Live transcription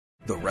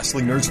The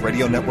Wrestling Nerds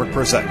Radio Network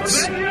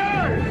presents.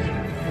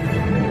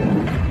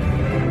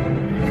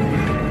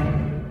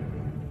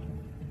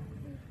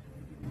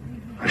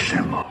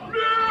 Assemble.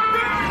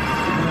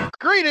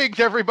 Greetings,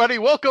 everybody.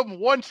 Welcome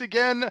once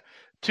again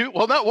to,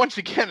 well, not once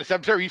again,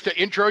 I'm sorry, used to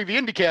introing the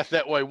IndyCast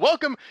that way.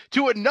 Welcome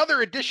to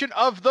another edition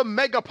of the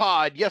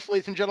Megapod. Yes,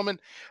 ladies and gentlemen,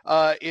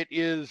 it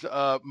is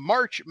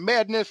March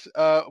Madness.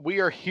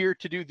 We are here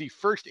to do the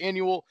first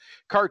annual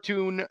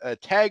cartoon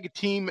tag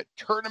team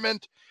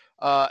tournament,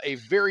 a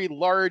very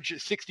large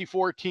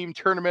 64-team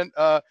tournament.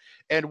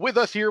 And with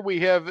us here, we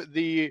have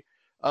the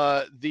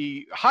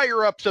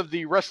higher-ups of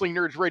the Wrestling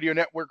Nerds Radio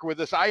Network with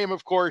us. I am,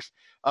 of course,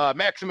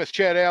 Maximus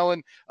Chad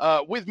Allen.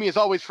 With me, as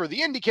always, for the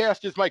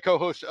IndyCast is my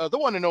co-host, the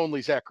one and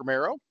only Zach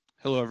Romero.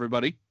 Hello,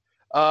 everybody.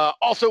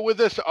 Also with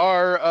us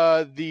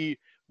are the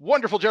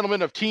wonderful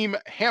gentlemen of Team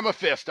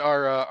Hammerfist,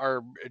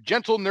 our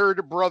gentle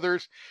nerd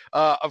brothers.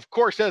 Of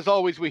course, as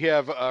always, we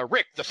have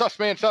Rick, the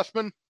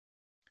Sussman.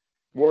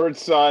 Word,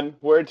 son.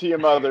 Word to your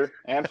mother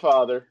and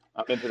father.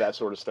 I'm into that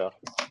sort of stuff.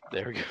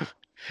 There we go.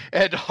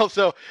 And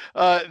also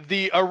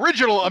the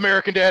original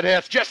American Dad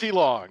ass, Jesse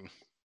Long.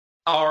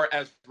 Or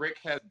as Rick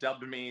has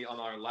dubbed me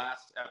on our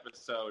last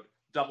episode,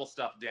 double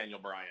stuffed Daniel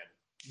Bryan.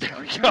 There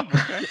we go.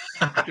 Okay.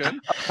 Good.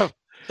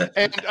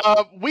 And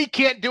we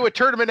can't do a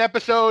tournament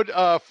episode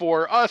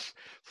for us,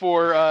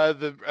 for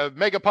the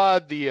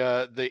Megapod, the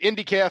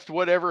IndyCast,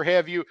 whatever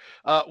have you,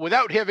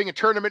 without having a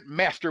tournament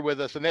master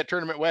with us. And that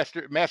tournament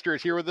master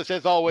is here with us,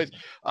 as always.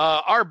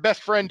 Our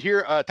best friend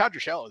here, Todd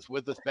Rochelle, is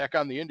with us back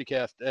on the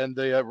IndyCast and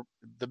the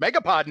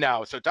Megapod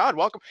now. So, Todd,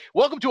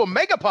 welcome to a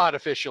Megapod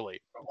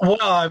officially. Well,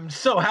 I'm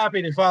so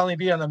happy to finally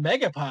be on the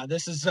Megapod.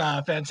 This is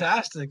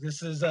fantastic.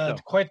 This is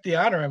quite the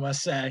honor, I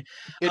must say.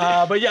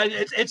 But yeah,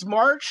 it's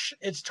March.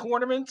 It's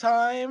tournament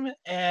time,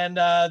 and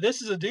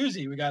this is a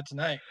doozy we got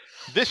tonight.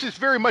 This is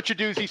very much a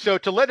doozy. So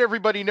to let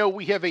everybody know,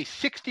 we have a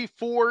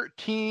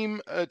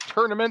 64-team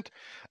tournament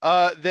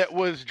that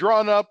was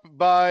drawn up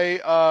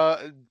by.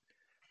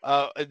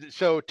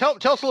 So tell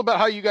us a little about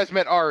how you guys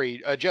met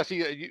Ari.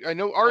 Jesse, I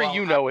know Ari. Well,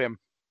 you know him.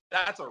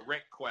 That's a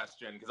Rick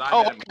question because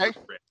I met him with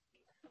Rick.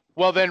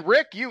 Well then,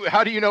 Rick,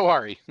 how do you know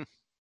Ari?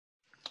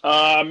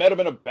 I met him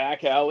in a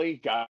back alley.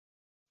 Guy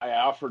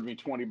offered me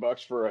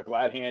 $20 for a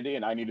Glad Handy,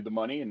 and I needed the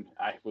money, and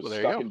I was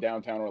stuck in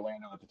downtown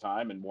Orlando at the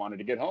time and wanted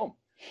to get home.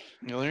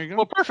 Well, there you go.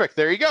 Well, perfect.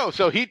 There you go.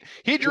 So he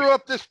drew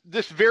up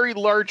this very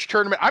large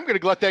tournament. I'm going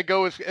to let that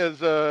go as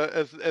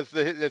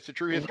the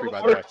true history,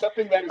 by the way.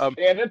 Accepting that is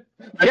canon.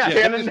 Yeah,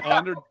 canon.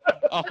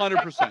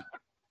 100%.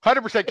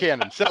 100%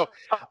 canon. So,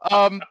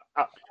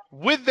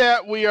 with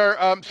that, we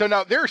are so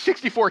now there are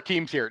 64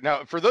 teams here.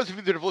 Now, for those of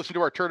you that have listened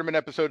to our tournament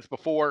episodes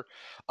before,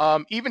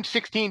 even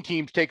 16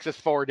 teams takes us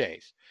 4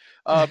 days.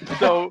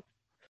 So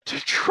to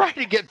try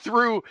to get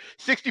through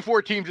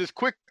 64 teams as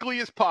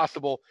quickly as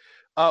possible,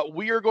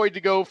 we are going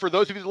to go, for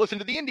those of you that listen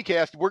to the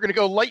IndyCast, we're going to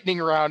go lightning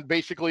round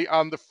basically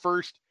on the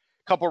first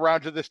couple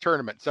rounds of this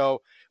tournament.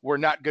 So we're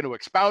not going to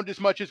expound as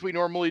much as we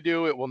normally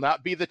do. It will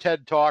not be the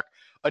TED Talk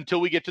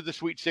until we get to the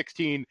Sweet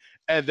 16,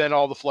 and then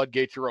all the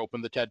floodgates are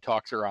open. The TED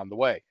Talks are on the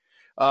way.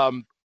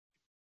 I'm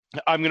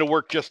going to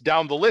work just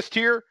down the list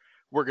here.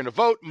 We're going to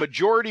vote.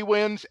 Majority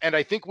wins. And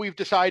I think we've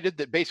decided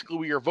that basically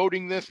we are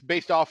voting this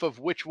based off of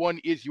which one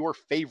is your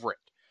favorite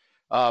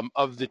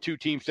of the two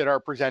teams that are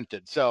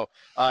presented. So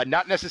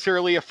not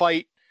necessarily a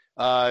fight,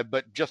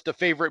 but just a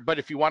favorite. But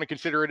if you want to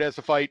consider it as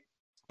a fight,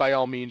 by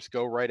all means,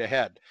 go right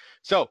ahead.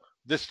 So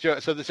this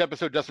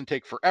episode doesn't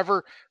take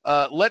forever.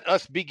 Let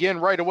us begin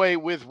right away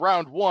with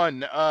round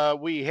one.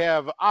 We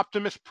have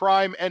Optimus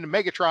Prime and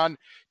Megatron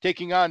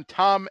taking on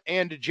Tom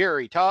and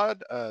Jerry.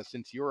 Todd,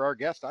 since you're our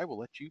guest, I will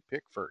let you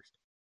pick first.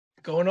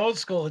 Going old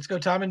school. Let's go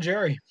Tom and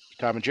Jerry.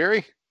 Tom and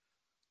Jerry.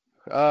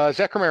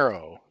 Zach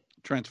Romero.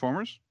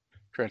 Transformers.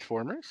 Rick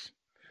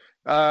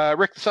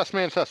the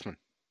Sussman.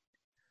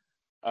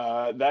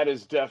 That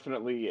is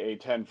definitely a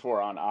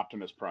 10-4 on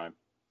Optimus Prime.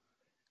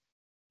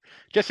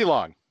 Jesse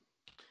Long.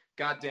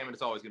 God damn it,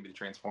 it's always going to be the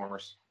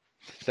Transformers.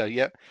 So,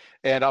 yeah.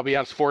 And I'll be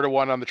honest,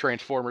 4-1 on the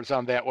Transformers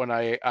on that one.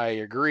 I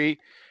agree.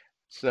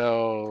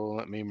 So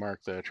let me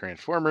mark the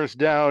Transformers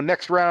down.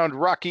 Next round,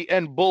 Rocky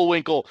and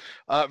Bullwinkle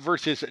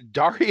versus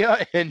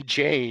Daria and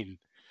Jane.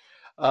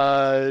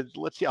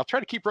 Let's see. I'll try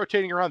to keep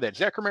rotating around that.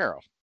 Zach Romero.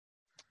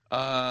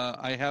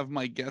 I have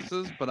my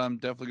guesses, but I'm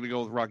definitely going to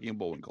go with Rocky and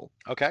Bullwinkle.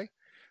 Okay.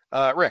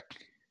 Rick.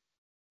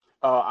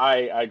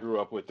 I grew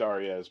up with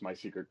Daria as my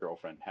secret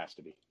girlfriend. Has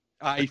to be.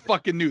 I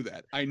fucking knew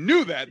that. I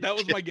knew that. That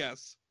was my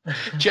guess.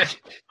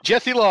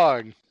 Jesse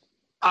Long.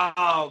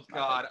 Oh,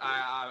 God.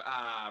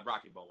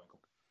 Rocky Bullwinkle.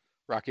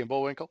 Rocky and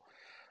Bullwinkle.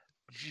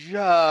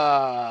 Todd,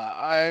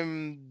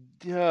 I'm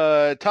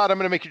going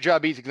to make your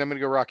job easy because I'm going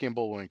to go Rocky and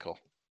Bullwinkle.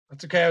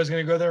 That's okay. I was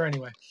going to go there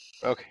anyway.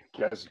 Okay.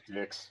 Guys,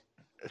 dicks.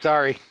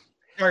 Sorry.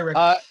 Sorry, Rick.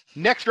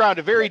 Next round,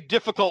 a very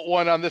difficult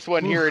one on this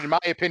one here, in my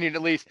opinion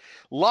at least.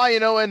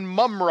 Lion-O and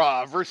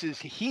Mumra versus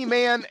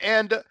He-Man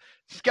and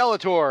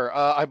Skeletor.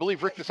 I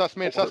believe Rick the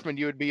Sussman,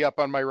 you would be up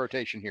on my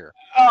rotation here.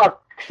 Oh,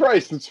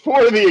 Christ, it's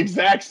for the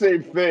exact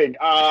same thing.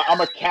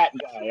 I'm a cat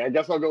guy. I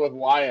guess I'll go with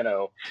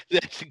Lion-O.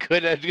 That's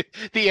good.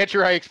 The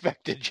answer I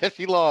expected.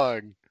 Jesse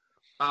Long.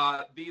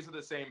 These are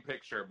the same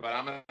picture, but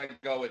I'm going to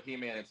go with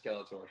He-Man and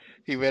Skeletor.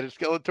 He-Man and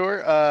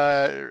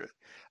Skeletor.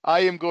 I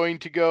am going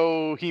to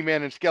go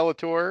He-Man and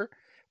Skeletor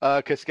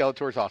because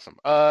Skeletor's awesome.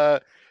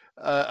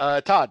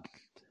 Todd.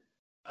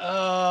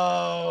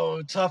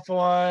 Oh, tough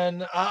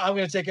one. I'm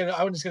going to take it.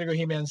 I'm just going to go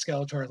He-Man and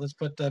Skeletor. Let's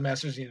put the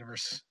Masters of the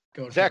Universe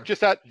going. Zach,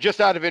 just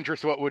out of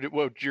interest, what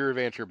would your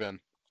answer been?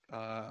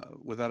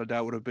 Without a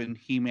doubt, would have been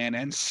He-Man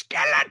and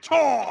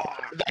Skeletor.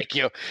 Thank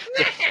you.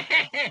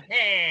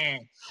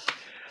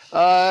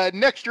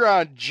 Next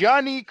round,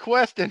 Johnny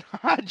Quest and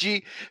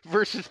Haji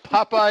versus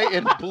Popeye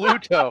and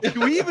Bluto. Can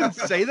we even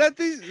say that?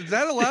 Is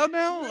that allowed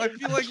now? I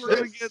feel like we're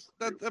gonna get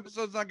that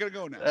episode's not gonna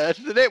go now. That's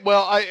the name.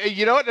 Well,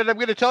 you know what? And I'm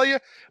gonna tell you,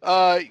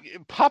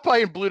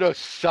 Popeye and Bluto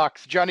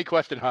sucks. Johnny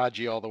Quest and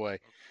Haji all the way.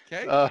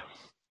 Okay.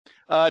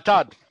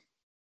 Todd.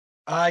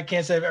 I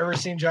can't say I've ever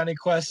seen Johnny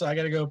Quest, so I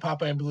got to go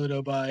Popeye and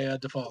Bluto by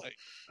default.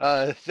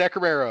 Zach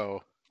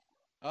Romero.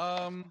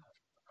 Popeye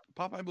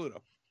and Bluto.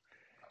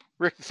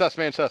 Rick the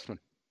Sussman.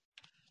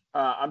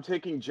 I'm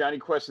taking Johnny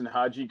Quest and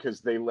Haji because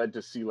they led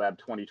to C-Lab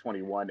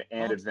 2021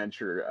 and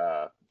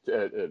Adventure.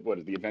 What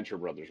is the Adventure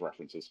Brothers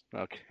references?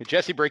 Okay,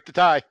 Jesse, break the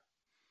tie.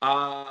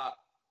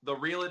 The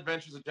Real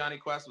Adventures of Johnny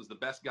Quest was the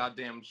best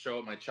goddamn show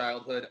of my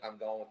childhood. I'm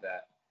going with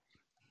that.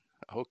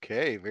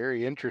 Okay,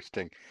 very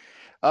interesting.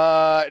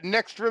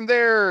 Next from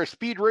there,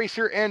 Speed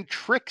Racer and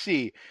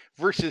Trixie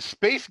versus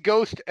Space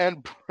Ghost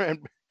and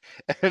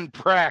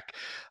Brack.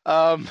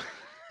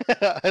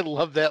 I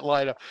love that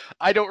lineup.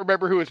 I don't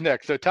remember who was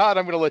next. So, Todd,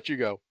 I'm going to let you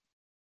go.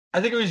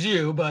 I think it was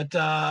you, but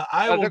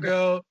I will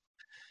go.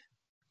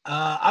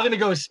 I'm going to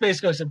go with Space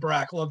Ghost and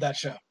Brack. Love that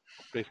show.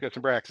 Space Ghost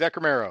and Brack. Zach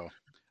Romero.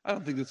 I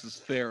don't think this is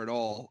fair at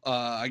all.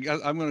 I'm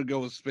going to go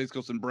with Space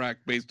Ghost and Brack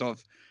based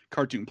off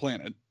Cartoon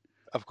Planet.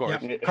 Of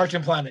course. Yeah,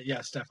 Cartoon Planet.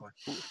 Yes, definitely.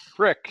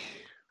 Rick.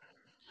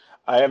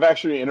 I have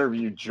actually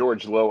interviewed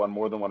George Lowe on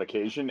more than one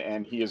occasion,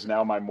 and he is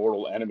now my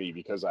mortal enemy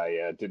because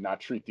I did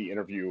not treat the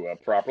interview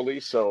properly.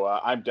 So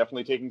I'm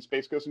definitely taking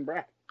Space Ghost and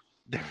Brack.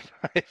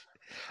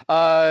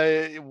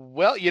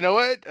 Well, you know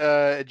what,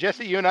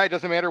 Jesse, you and I,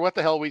 doesn't matter what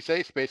the hell we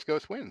say, Space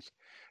Ghost wins.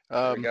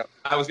 There we go.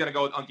 I was gonna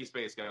go with Unky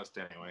Space Ghost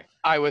anyway.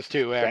 I was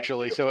too,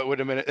 actually. So it would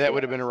have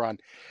been a run.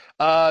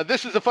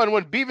 This is a fun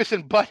one. Beavis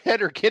and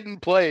Butthead or Kid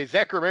and Play.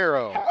 Zach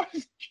Romero.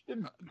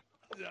 Beavis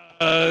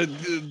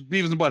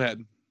and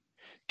Butthead.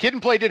 Kid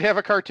and Play did have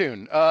a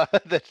cartoon.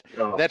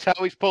 That's how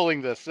he's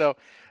pulling this. So,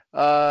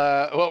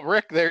 well,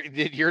 Rick,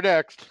 you're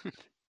next.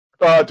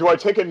 Do I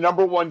take a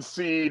number one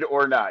seed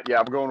or not? Yeah,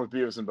 I'm going with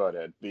Beavis and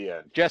Butthead. The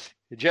end.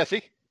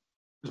 Jesse?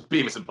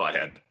 Beavis and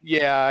Butthead.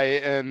 Yeah,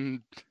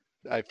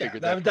 I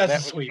figured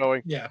that's sweep.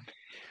 Going. Yeah.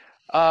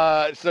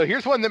 So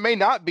here's one that may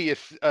not be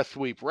a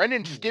sweep. Ren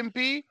and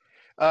Stimpy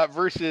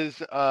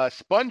versus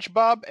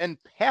SpongeBob and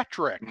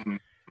Patrick.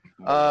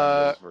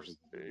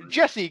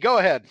 Jesse, go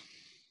ahead.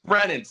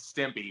 Ren and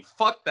Stimpy.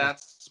 Fuck that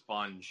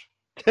sponge.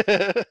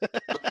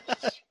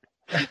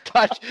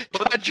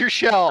 touch your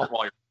shell.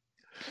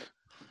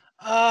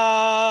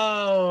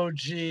 Oh,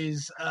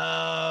 geez.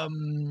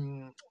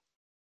 I'm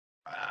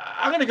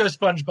gonna go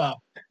SpongeBob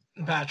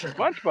and Patrick.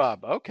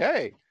 SpongeBob.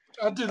 Okay.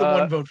 I'll do the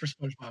one vote for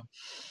SpongeBob.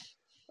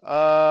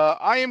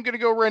 I am gonna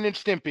go Ren and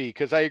Stimpy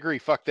because I agree.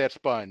 Fuck that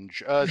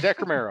sponge.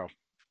 Zach Romero.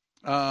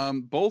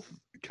 Both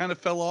kind of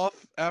fell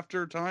off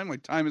after time.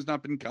 Like, time has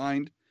not been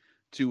kind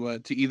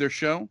to either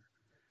show.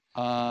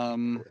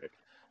 But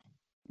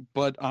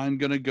I'm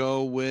gonna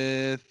go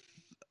with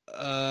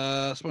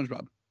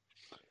SpongeBob.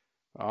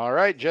 All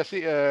right,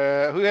 Jesse.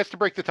 Who has to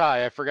break the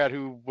tie? I forgot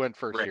who went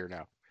first here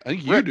now. I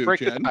think you do, break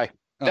Chad. The tie.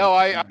 No,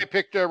 I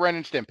picked Ren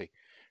and Stimpy.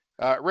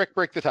 Rick,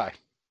 break the tie.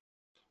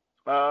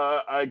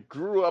 I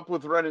grew up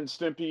with Ren and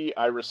Stimpy.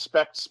 I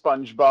respect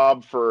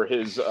SpongeBob for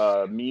his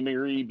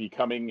memery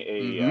becoming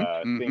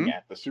a thing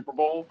at the Super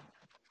Bowl.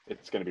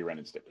 It's going to be Ren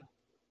and Stimpy.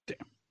 Damn.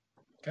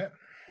 Okay.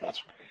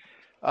 That's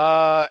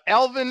right.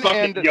 Alvin suck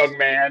and it, young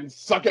man.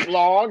 Suck it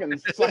long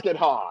and suck it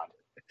hard.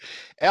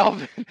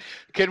 Alvin,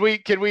 can we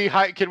grab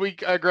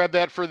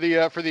that for the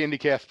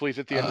IndyCast, please,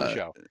 at the end of the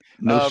show?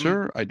 No,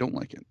 sir, I don't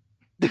like it.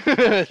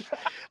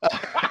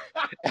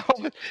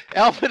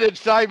 Alvin and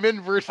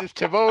Simon versus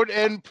Timon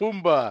and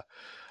Pumbaa.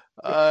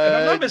 If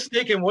I'm not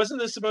mistaken,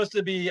 wasn't this supposed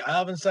to be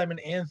Alvin, Simon,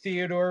 and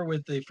Theodore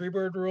with the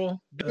Freebird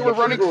rule? They were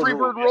running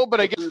Freebird rule, but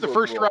I guess the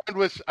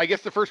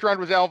first round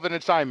was Alvin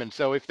and Simon.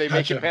 So if they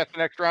make it past the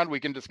next round, we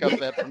can discuss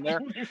that from there.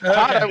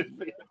 Todd,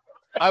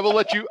 I will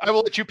let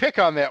you pick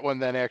on that one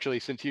then. Actually,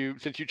 since you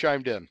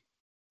chimed in.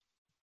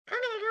 I'm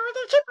gonna go with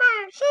the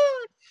chipmunks.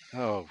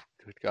 Oh,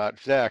 good God,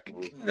 Zach.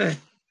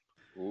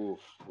 Oof.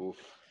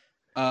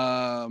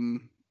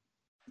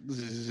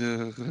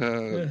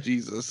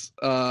 Jesus.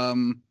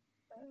 Timon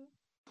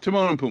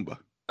and Pumbaa.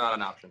 Not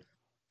an option.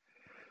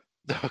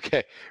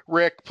 Okay,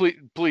 Rick,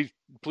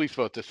 please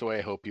vote this away.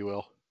 I hope you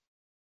will.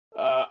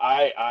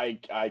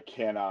 I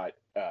cannot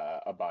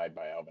abide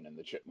by Alvin and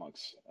the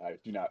Chipmunks. I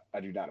do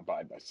not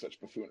abide by such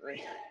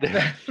buffoonery.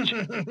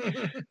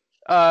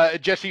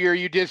 Jesse, are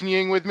you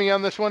Disneying with me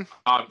on this one?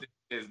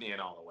 Disneying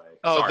all the way.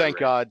 Oh, Sorry, thank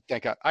Rick. God.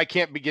 Thank God. I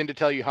can't begin to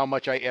tell you how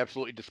much I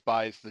absolutely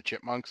despise the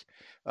Chipmunks.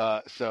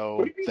 What So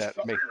do you mean, that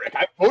sorry, makes Rick?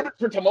 I voted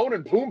for Timon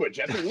and Pumbaa,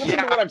 Jesse. Listen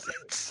to what I'm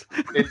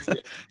saying.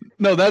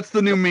 No, that's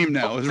the new meme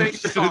now. Don't We're sing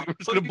just your gonna, song. we're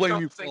just gonna Please blame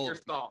don't you sing for your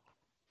song.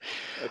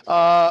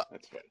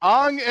 That's fine.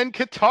 Ong and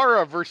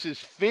Katara versus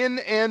Finn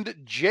and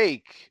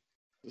Jake.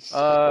 This is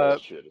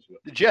bullshit as well.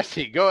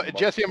 Jesse, go.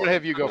 Jesse, I'm gonna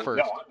have you go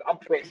first. No, I'm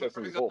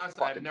processing this whole I've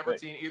fucking never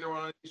thing. seen either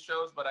one of these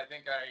shows, but I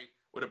think I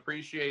would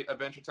appreciate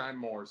Adventure Time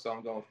more, so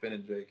I'm going with Finn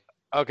and Jake.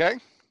 Okay.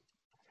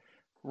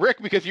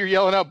 Rick, because you're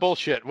yelling out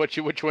bullshit. Which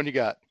one you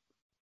got?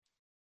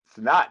 It's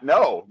not.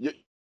 No,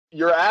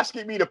 you're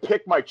asking me to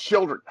pick my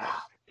children.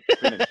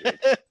 Finn and Jake.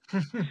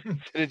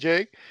 Finn and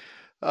Jake.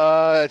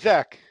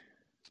 Zach.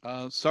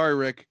 Sorry,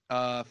 Rick.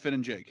 Finn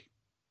and Jake.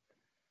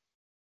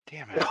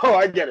 Damn it. Oh,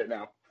 I get it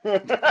now. I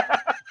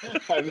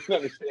didn't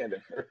understand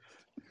it.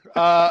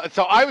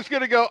 So I was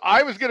gonna go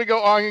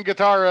Ong and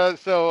Katara.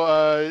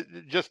 So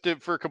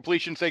for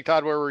completion's sake,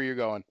 Todd, where were you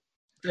going?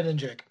 Finn and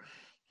Jake.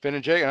 Finn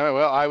and Jake.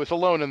 Well, I was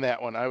alone in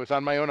that one. I was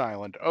on my own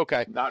island.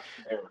 Okay. Not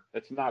fair.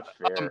 It's not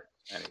fair.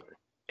 Anyway.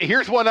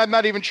 Here's one I'm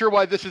not even sure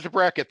why this is a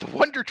bracket. The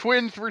Wonder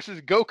Twins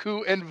versus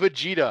Goku and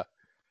Vegeta.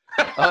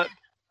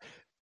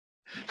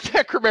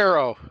 Zach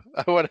Romero,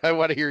 I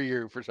want to hear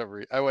you for some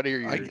reason. I want to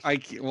hear you. I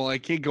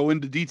can't go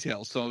into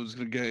detail, so I was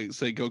gonna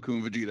say Goku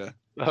and Vegeta.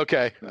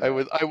 Okay,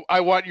 I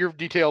want your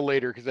detail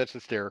later because that's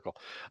hysterical.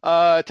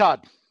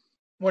 Todd.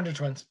 Wonder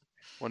Twins.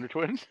 Wonder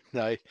Twins.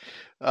 Nice.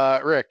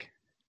 Rick.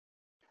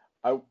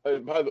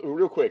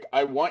 Real quick,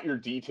 I want your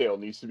detail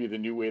needs to be the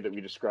new way that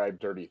we describe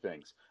dirty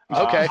things.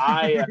 Okay.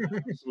 I am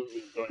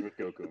absolutely going with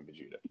Goku and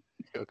Vegeta.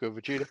 Goku and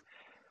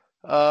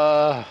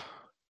Vegeta.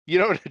 You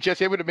know what,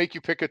 Jesse? I'm going to make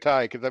you pick a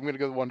tie because I'm going to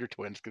go with Wonder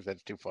Twins because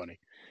that's too funny.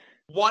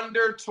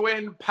 Wonder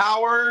Twin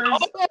powers.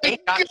 Oh my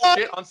got God.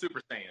 shit on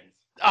Super Saiyans.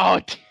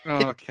 Oh,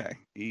 Okay,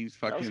 he's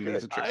That fucking.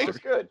 was He's a good. That trickster. was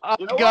good. I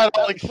You know got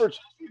what? Alex.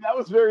 That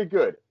was very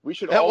good. We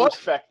should That all was-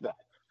 respect that.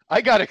 I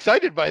got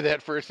excited by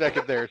that for a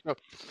second there.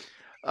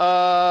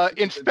 So,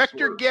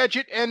 Inspector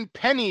Gadget and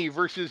Penny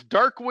versus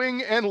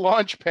Darkwing and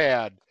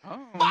Launchpad.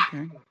 Oh,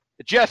 okay.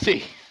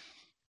 Jesse.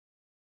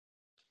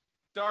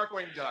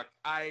 Darkwing Duck.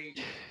 I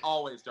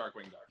always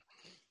Darkwing Duck.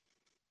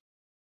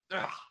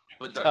 Ugh,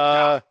 but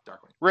Darkwing.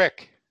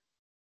 Rick.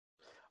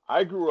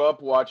 I grew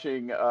up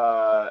watching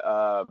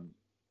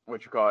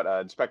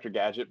Inspector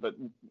Gadget, but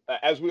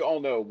as we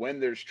all know, when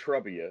there's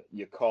trouble,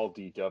 you call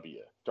DW,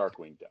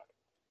 Darkwing Duck.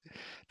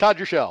 Todd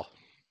Rochelle.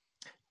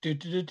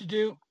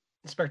 Do.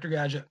 Inspector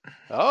Gadget.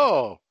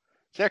 Oh,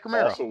 Zach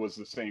Romero. Also was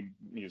the same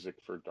music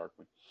for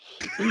Darkwing.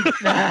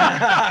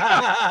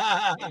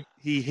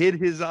 He hid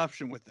his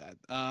option with that.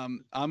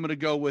 I'm gonna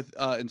go with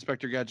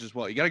Inspector Gadget as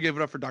well. You gotta give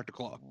it up for Dr.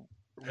 Claw.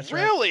 That's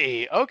right.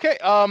 Really? Okay.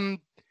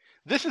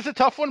 This is a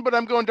tough one, but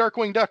I'm going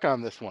Darkwing Duck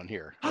on this one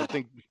here. I didn't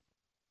think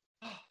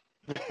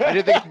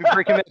I'd be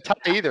breaking that tie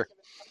either.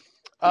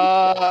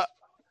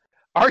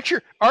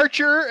 Archer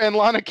and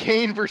Lana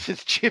Kane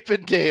versus Chip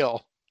and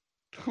Dale.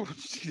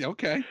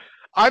 Okay.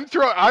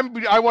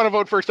 I want to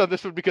vote first on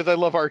this one because I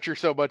love Archer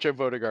so much. I'm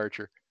voting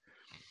Archer.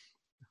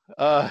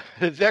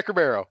 Zach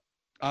Romero.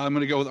 I'm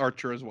gonna go with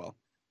Archer as well.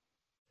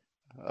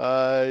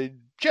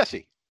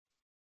 Jesse.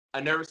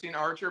 I've never seen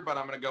Archer, but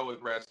I'm going to go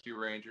with Rescue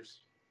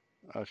Rangers.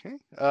 Okay.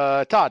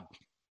 Todd.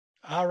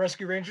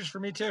 Rescue Rangers for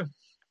me too.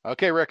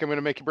 Okay, Rick, I'm going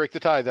to make you break the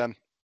tie then.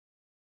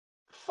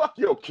 Fuck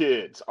yo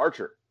kids,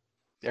 Archer.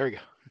 There we go.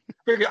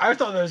 I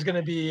thought there was going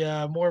to be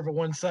more of a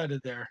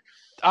one-sided there.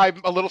 I'm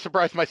a little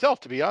surprised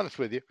myself, to be honest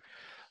with you.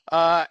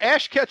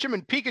 Ash Ketchum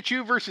and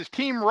Pikachu versus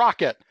Team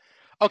Rocket.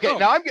 Okay,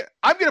 now I'm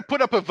going to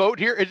put up a vote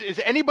here. Is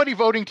anybody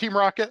voting Team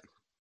Rocket?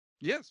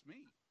 Yes, me.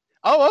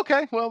 Oh,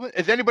 okay. Well,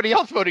 is anybody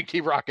else voting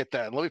Team Rocket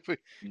then? Let me,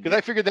 because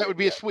I figured that would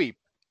be a sweep.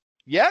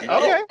 Yeah.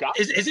 Okay.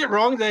 Is it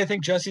wrong that I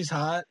think Jesse's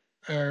hot?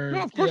 Or No,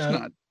 of course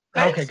not.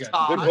 Okay, good.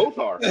 They both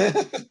are.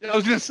 I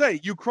was gonna say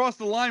you cross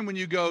the line when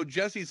you go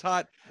Jesse's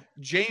hot.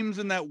 James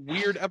in that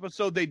weird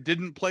episode they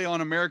didn't play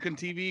on American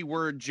TV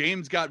where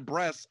James got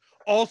breasts,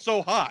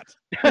 also hot.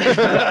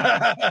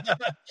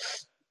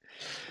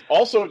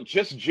 Also,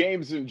 just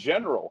James in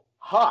general,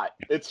 hot.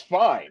 It's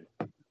fine.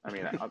 I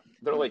mean,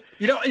 they're like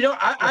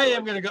I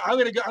am gonna go. I'm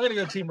gonna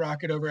go Team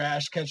Rocket over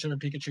Ash Ketchum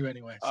and Pikachu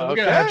anyway. So we're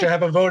gonna have to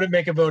have a vote and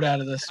make a vote out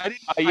of this.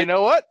 You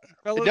know what?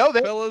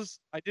 Fellas,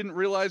 I didn't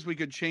realize we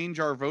could change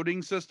our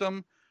voting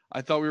system.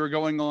 I thought we were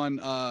going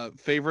on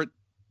favorite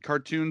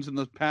cartoons in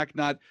the pack,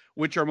 not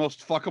which are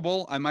most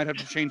fuckable. I might have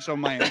to change some of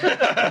my answers.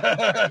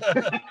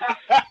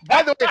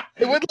 By the way,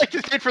 I would like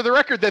to say for the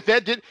record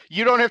that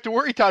you don't have to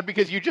worry, Todd,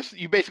 because you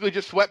basically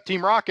just swept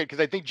Team Rocket because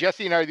I think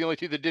Jesse and I are the only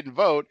two that didn't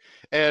vote,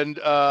 and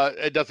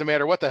it doesn't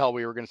matter what the hell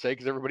we were going to say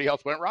because everybody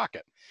else went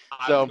Rocket.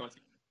 So,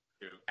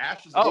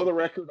 Ash is for the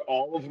record,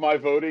 all of my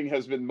voting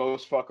has been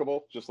most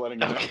fuckable. Just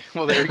letting you know.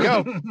 Well, there you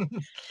go.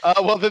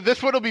 Well,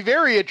 this one will be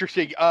very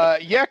interesting.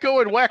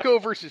 Yakko and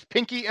Wacko versus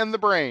Pinky and the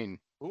Brain.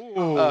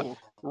 Ooh.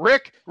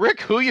 Rick,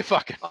 who you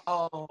fucking?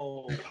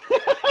 Oh.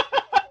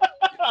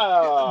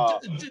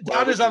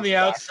 Dawn is on the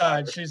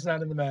outside. She's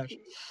not in the match.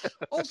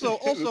 Also,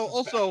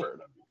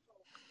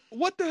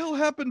 what the hell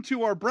happened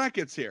to our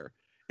brackets here?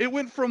 It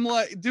went from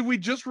did we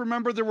just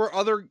remember there were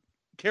other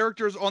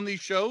characters on these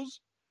shows?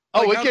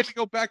 How did we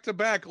go back to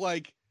back?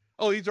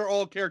 These are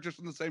all characters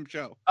from the same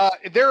show.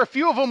 There are a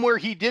few of them where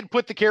he did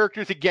put the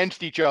characters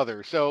against each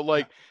other. So,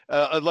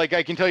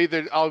 I can tell you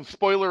that.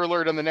 Spoiler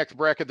alert on the next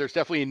bracket. There's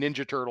definitely a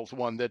Ninja Turtles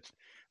one that's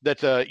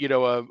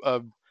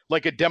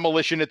like a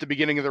demolition at the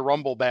beginning of the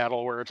Rumble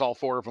battle where it's all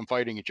four of them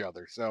fighting each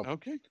other. So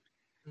okay.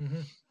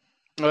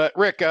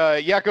 Rick,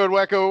 Yakko and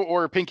Wacko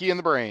or Pinky and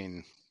the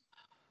Brain?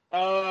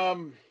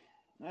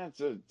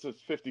 It's a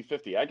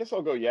 50-50. I guess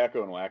I'll go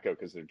Yakko and Wacko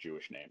because they're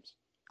Jewish names.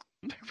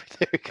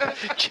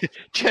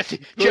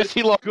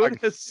 Jesse Long. Good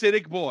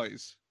Hasidic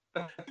boys.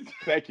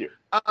 Thank you.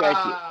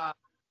 I'll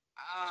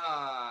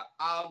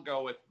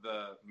go with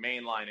the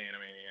mainline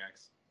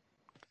Animaniacs.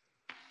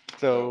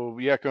 So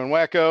Yakko and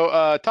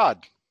Wacko.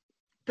 Todd.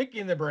 Pinky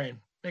in the Brain.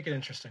 Make it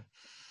interesting.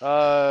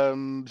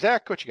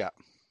 Zach, what you got?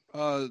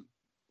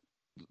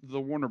 The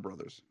Warner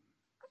Brothers.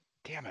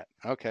 Damn it.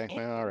 Okay.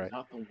 Well, all right.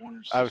 Not the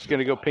Warner I was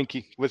gonna go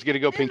Pinky.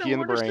 Pinky in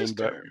the Brain,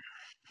 sister.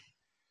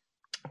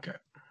 but okay.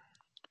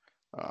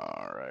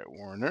 All right,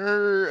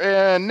 Warner.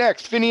 And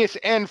next, Phineas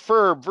and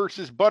Ferb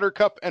versus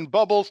Buttercup and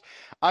Bubbles.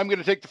 I'm going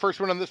to take the first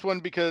one on this one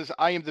because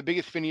I am the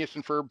biggest Phineas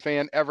and Ferb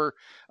fan ever.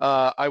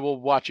 I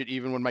will watch it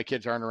even when my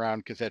kids aren't around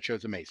because that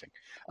show's amazing.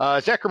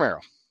 Zach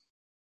Romero.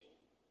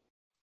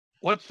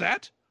 What's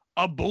that?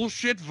 A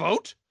bullshit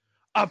vote?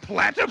 A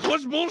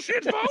platypus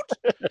bullshit vote?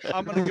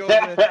 I'm going to go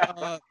with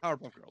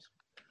Powerpuff Girls.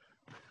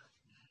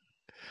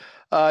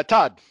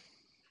 Todd.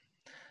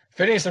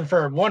 Phineas and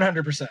Ferb,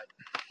 100%.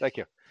 Thank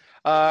you.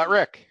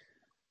 Rick.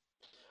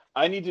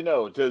 I need to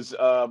know, does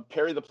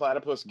Perry the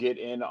Platypus get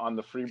in on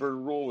the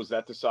Freebird rule? Was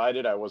that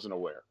decided? I wasn't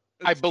aware.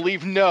 I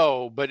believe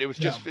no, but it's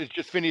just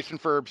Phineas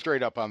and Ferb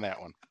straight up on that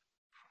one.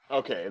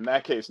 Okay, in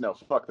that case, no,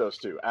 fuck those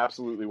two.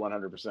 Absolutely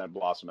 100%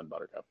 Blossom and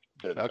Buttercup.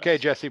 Okay,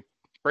 best. Jesse,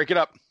 break it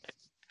up.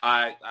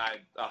 I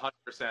 100%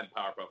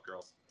 Powerpuff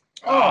Girls.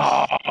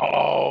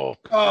 Oh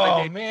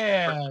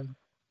man.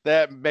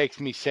 That makes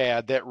me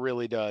sad. That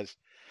really does.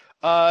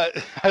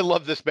 I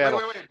love this battle.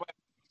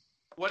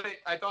 Wait.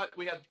 I thought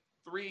we had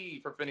 3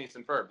 for Phineas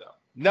and Ferb, though.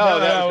 No,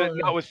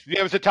 that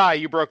was a tie.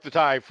 You broke the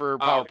tie for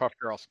Powerpuff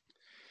Girls.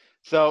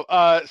 So,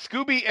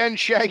 Scooby and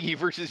Shaggy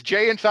versus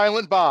Jay and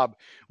Silent Bob.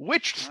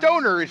 Which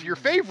stoner is your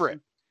favorite?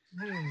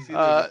 See,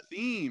 the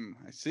theme.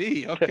 I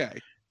see. Okay.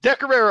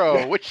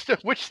 Decarero,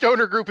 which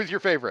stoner group is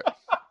your favorite?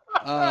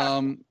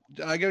 I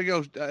gotta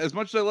go. As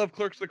much as I love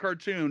Clerks the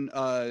cartoon,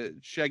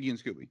 Shaggy and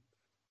Scooby.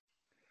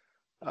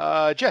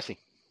 Jesse.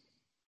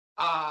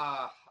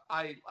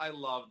 I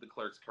love the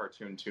Clerks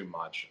cartoon too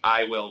much.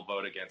 I will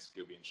vote against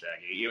Scooby and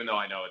Shaggy, even though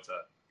I know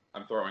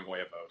I'm throwing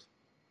away a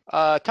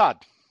vote. Todd.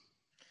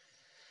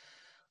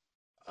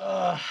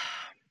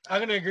 I'm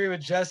gonna agree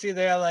with Jesse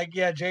there.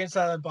 Jay and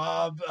Silent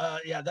Bob.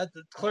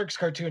 The Clerks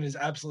cartoon is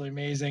absolutely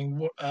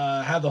amazing.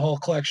 Have the whole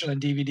collection on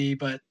DVD,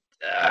 but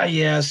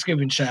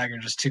Scooby and Shaggy are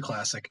just too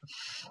classic.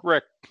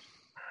 Rick.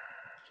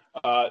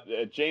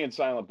 Jay and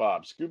Silent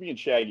Bob. Scooby and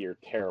Shaggy are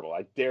terrible.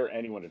 I dare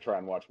anyone to try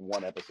and watch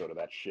one episode of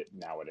that shit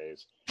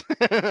nowadays.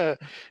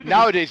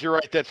 Nowadays, you're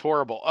right. That's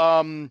horrible.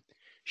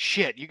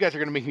 Shit, you guys are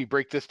gonna make me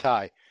break this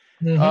tie.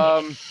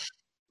 Vote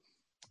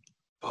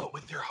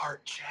with your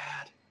heart,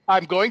 Chad.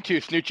 I'm going to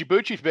Snoochie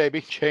Boochies,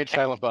 baby. Jay and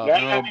Silent Bob.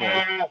 Yes, oh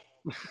boy.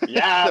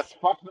 Yes,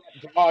 fuck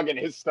that dog and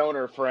his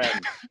stoner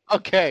friend.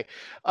 Okay.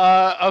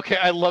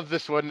 I love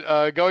this one.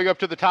 Going up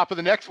to the top of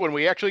the next one,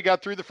 we actually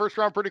got through the first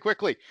round pretty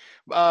quickly.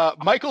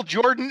 Michael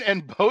Jordan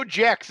and Bo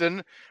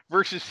Jackson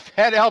versus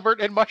Fat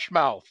Albert and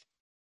Mushmouth.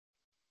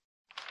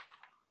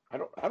 I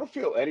don't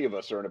feel any of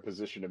us are in a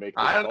position to make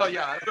this I don't know. call.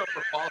 Yeah, I don't know if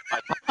we're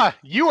qualified.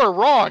 You are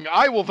wrong.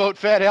 I will vote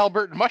Fat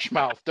Albert and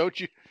Mushmouth. Don't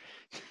you?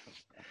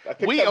 I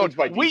think that one's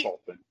by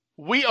default. Then.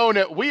 We own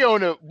Fat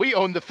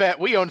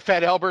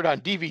Albert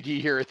on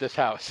DVD here at this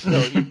house.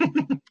 So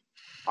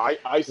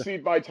I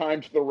cede my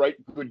time to the right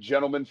good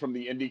gentleman from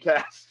the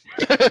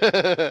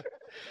IndyCast.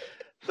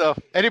 So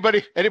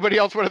anybody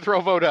else want to throw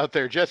a vote out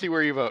there? Jesse, where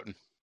are you voting?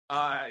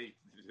 I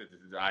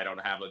don't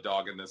have a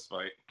dog in this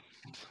fight.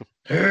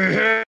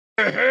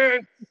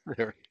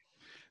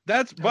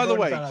 That's, by the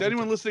way, to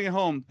anyone listening at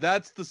home,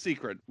 that's the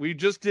secret. We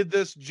just did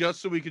this just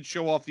so we could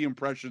show off the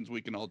impressions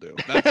we can all do.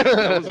 That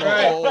was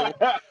the whole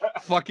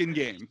fucking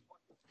game.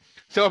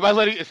 So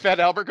is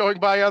Fat Albert going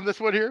by on this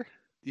one here?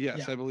 Yes,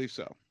 Yeah. I believe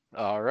so.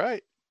 All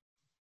right.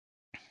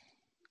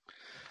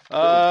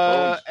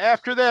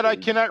 After that, I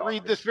cannot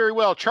read this very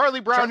well. Charlie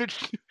Brown and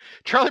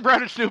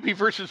Snoopy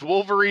versus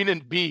Wolverine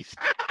and Beast.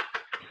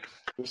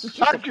 This is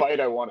just a fight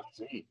I want to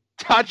see.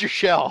 Todd your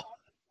shell.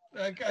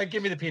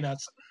 Give me the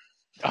peanuts.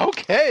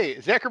 Okay,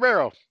 Zach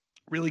Romero.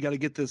 Really got to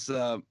get this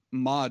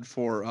mod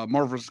for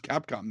Marvel vs.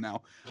 Capcom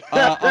now.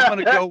 I'm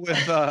gonna go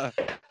with I'll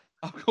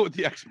go with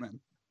the X-Men.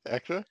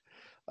 Excellent.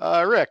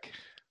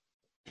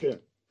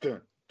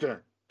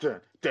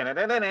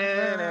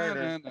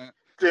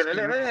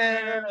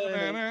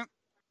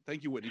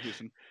 Thank you, Whitney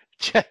Houston.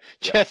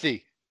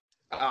 Jesse.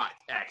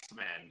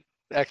 X-Men.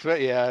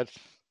 X-Men, yeah.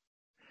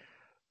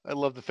 I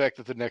love the fact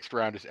that the next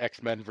round is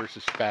X-Men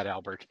versus Fat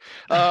Albert.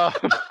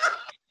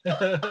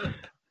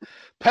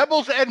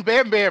 Pebbles and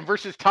Bam Bam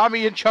versus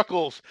Tommy and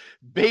Chuckles.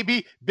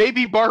 Baby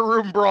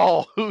barroom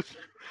brawl.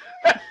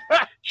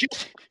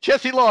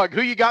 Jesse Long,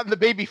 who you got in the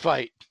baby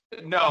fight?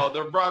 No,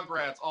 the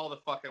Rugrats all the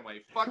fucking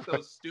way. Fuck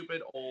those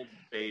stupid old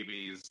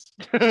babies.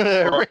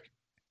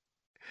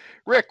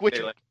 Rick,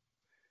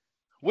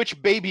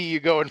 which baby you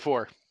going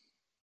for?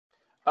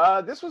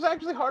 This was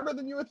actually harder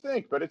than you would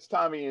think, but it's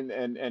Tommy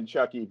and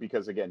Chucky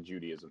because, again,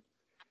 Judaism.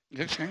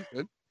 Okay,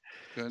 good.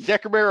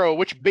 Zach Romero,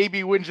 which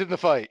baby wins in the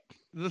fight?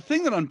 The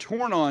thing that I'm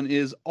torn on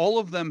is all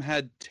of them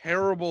had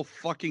terrible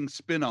fucking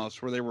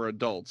spin-offs where they were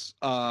adults.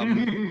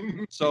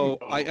 So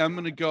I am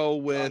going to go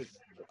with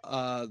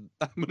the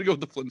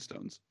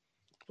Flintstones.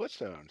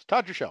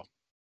 Todd Rochelle.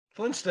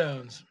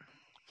 Flintstones.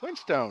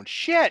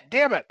 Shit,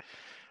 damn it.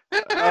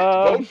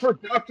 Vote for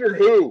Doctor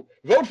Who.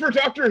 Vote for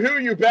Doctor Who,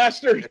 you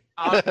bastard.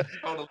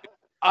 Totally.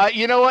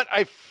 You know what?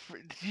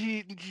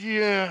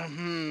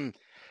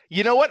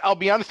 You know what? I'll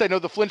be honest. I know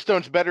the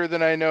Flintstones better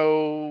than I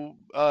know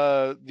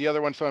the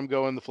other one, so I'm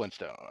going the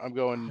Flintstone. I'm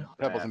going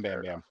Pebbles and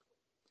Bam Bam.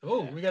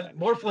 Oh, we got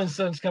more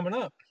Flintstones coming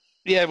up.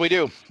 Yeah, we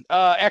do.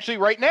 Actually,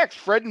 right next,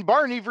 Fred and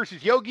Barney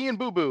versus Yogi and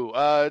Boo Boo.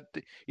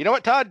 You know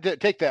what, Todd?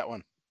 Take that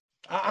one.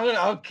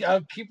 I'll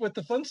keep with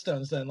the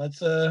Flintstones then. Let's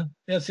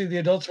see the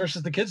adults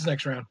versus the kids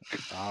next round.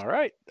 All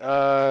right.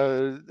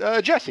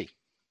 Jesse.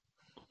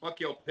 Fuck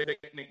your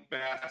picnic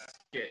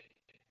basket.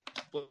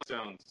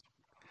 Flintstones.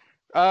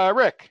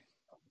 Rick.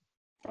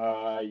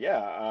 I'm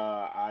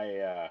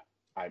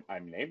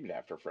named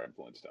after Fred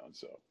Flintstone,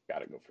 so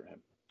gotta go for him.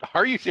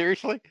 Are you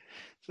seriously?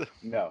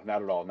 No,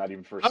 not at all. Not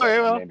even for a second.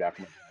 Okay, well. Named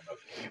after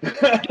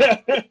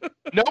my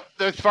Nope.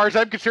 As far as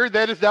I'm concerned,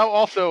 that is now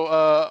also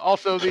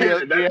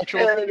the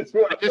actual.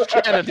 It's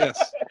canon.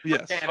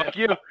 Yes.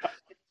 Canon.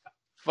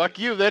 Fuck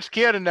you. That's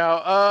canon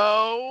now.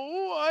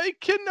 I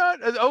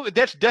cannot.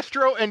 That's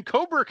Destro and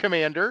Cobra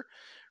Commander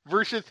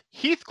versus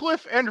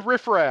Heathcliff and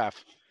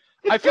Riffraff.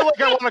 I feel like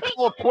I want to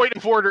call a point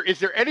of order. Is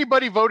there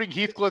anybody voting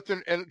Heathcliff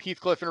and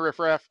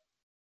Riffraff?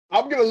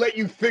 I'm going to let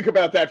you think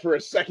about that for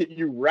a second,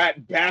 you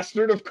rat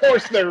bastard. Of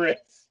course there is.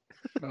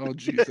 Oh,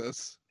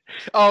 Jesus.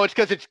 Oh, it's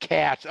because it's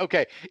cats.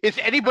 Okay. Is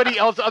anybody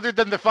else other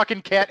than the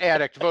fucking cat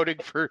addict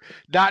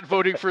not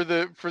voting for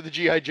the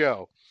G.I.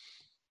 Joe?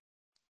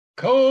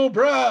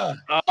 Cobra.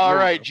 All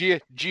right.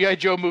 G.I.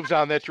 Joe moves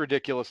on. That's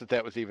ridiculous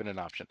that was even an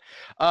option.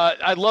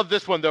 I love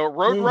this one, though.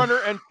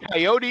 Roadrunner and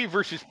Coyote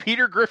versus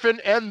Peter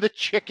Griffin and the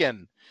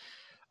Chicken.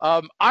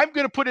 I'm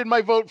going to put in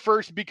my vote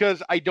first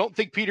because I don't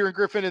think Peter and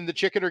Griffin and the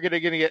Chicken are going to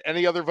get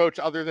any other votes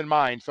other than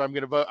mine. So I'm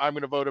going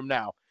to vote him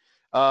now.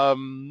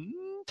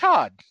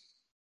 Todd.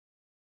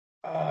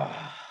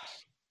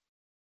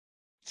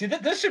 See,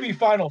 this should be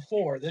Final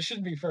Four. This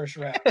shouldn't be first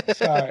round.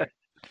 Sorry.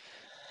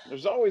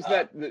 There's always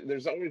that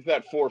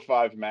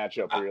 4-5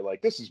 matchup where you're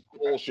like, this is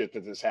bullshit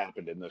that this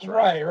happened in this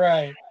round.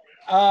 Right.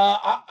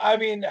 I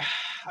mean,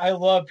 I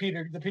love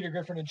the Peter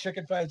Griffin and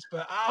Chicken fights,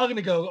 but I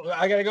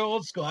gotta go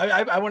old school.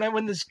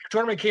 When this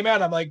tournament came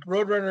out, I'm like,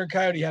 Roadrunner and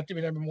Coyote have to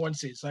be number 1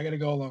 seed, so I gotta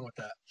go along with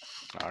that.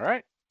 All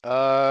right.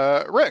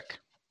 Rick.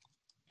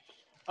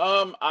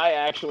 I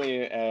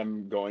actually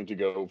am going to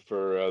go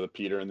for the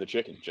Peter and the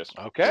Chicken.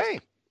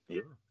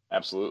 Yeah,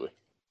 absolutely.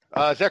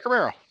 Zach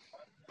Romero.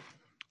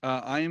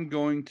 I am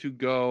going to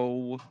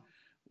go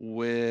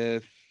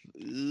with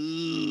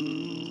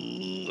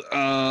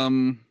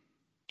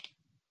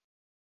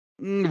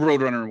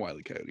Roadrunner and Wile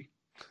E. Coyote.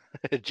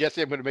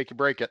 Jesse, I'm going to make you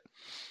break it.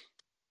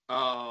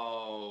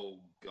 Oh,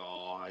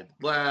 God.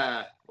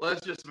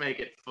 Let's just make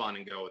it fun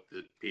and go with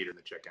the Peter and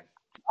the Chicken.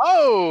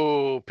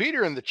 Oh,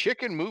 Peter and the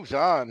Chicken moves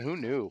on. Who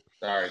knew?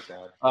 Sorry,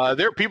 Dad.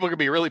 People are going to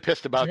be really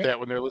pissed about that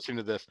when they're listening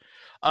to this.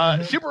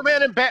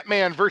 Superman and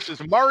Batman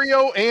versus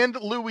Mario and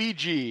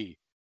Luigi.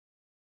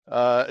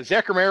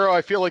 Zach Romero,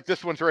 I feel like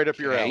this one's right up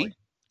your alley.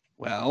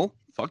 Well,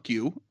 fuck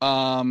you.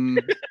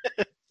 Racist.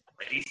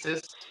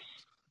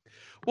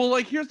 Well,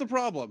 like, here's the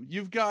problem.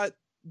 You've got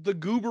the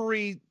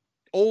goobery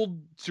old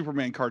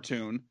Superman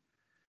cartoon,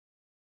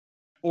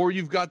 or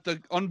you've got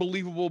the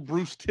unbelievable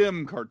Bruce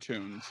Timm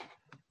cartoons,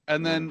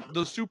 and then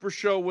the Super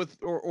Show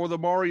or the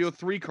Mario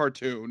 3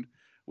 cartoon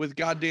with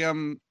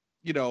goddamn,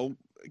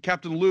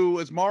 Captain Lou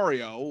as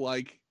Mario.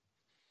 Like,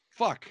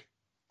 fuck.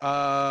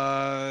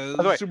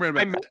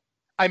 Superman.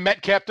 I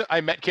met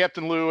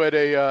Captain Lou at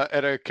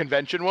a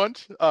convention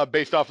once,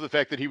 based off of the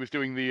fact that he was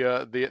doing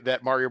that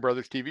Mario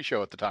Brothers TV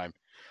show at the time.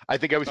 I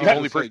think I was the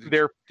only person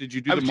there. Did you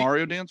do the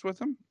Mario dance with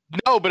him?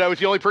 No, but I was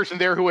the only person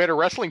there who had a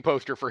wrestling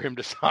poster for him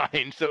to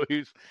sign. So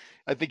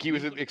I think he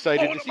was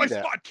excited to see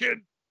that. Spot, kid.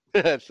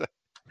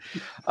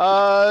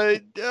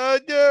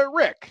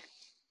 Rick.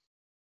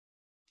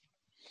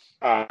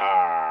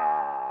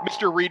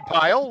 Mr. Reed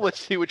Pyle. Let's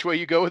see which way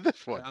you go with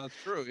this one. That's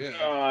true.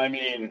 Yeah. I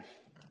mean,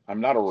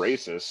 I'm not a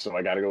racist, so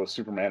I got to go with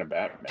Superman and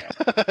Batman.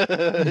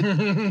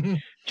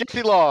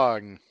 Jesse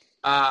Long.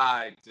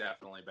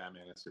 Definitely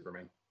Batman and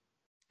Superman.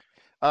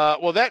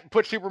 Well, that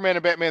puts Superman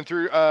and Batman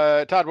through.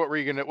 Todd, what were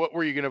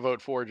you gonna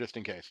vote for, just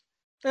in case?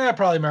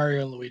 Probably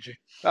Mario and Luigi.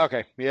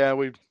 Okay, yeah,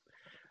 we.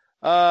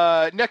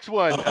 Next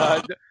one.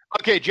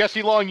 Okay,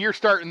 Jesse Long, you're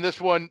starting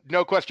this one,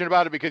 no question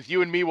about it, because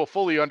you and me will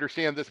fully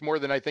understand this more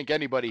than I think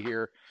anybody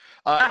here.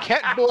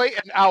 Catboy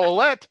and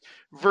Owlette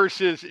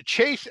versus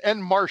Chase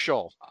and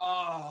Marshall.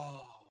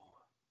 Oh,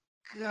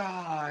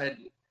 God.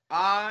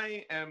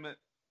 I am.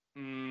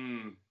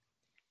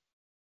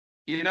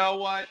 You know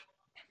what?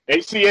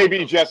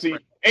 ACAB, Jesse.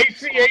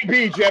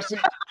 ACAB, Jesse.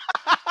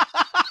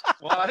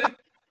 What?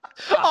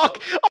 All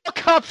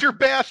cops are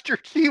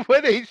bastards. He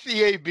went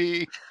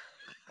ACAB.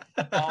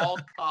 All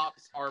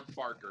cops are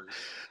barkers.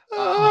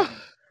 I'm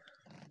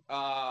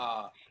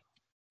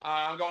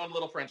going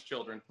Little French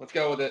Children. Let's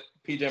go with it.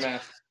 PJ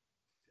Masks.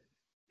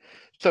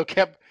 So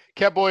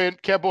Catboy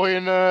and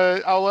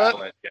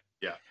Owlette?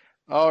 Yeah.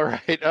 All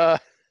right.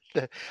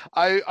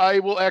 I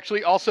will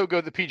actually also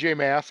go the PJ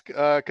Mask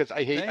because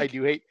I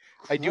do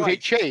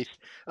hate Chase.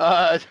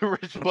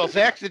 Well,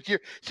 Zach,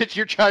 since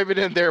you're chiming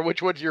in there,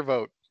 which one's your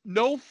vote?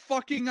 No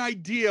fucking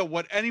idea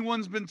what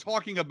anyone's been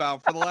talking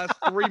about for the last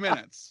 3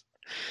 minutes.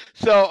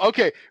 So,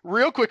 okay,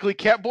 real quickly,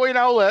 Catboy and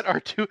Owlette are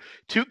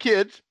two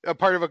kids, a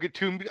part of a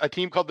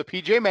team called the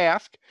PJ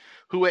Mask,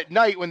 who at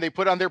night, when they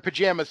put on their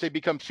pajamas, they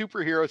become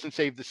superheroes and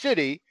save the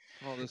city.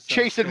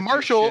 Chase and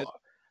Marshall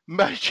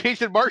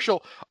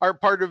are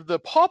part of the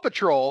Paw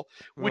Patrol,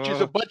 which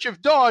is a bunch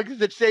of dogs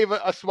that save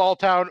a small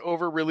town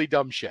over really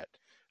dumb shit.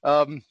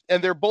 And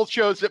they're both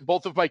shows that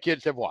both of my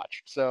kids have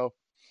watched. So,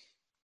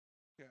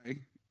 okay.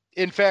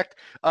 In fact,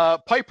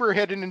 Piper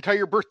had an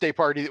entire birthday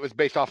party that was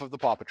based off of the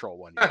Paw Patrol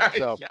one.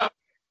 So, yeah.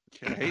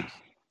 Okay.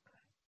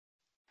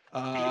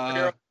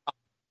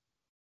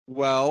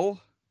 Well,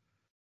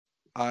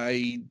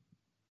 I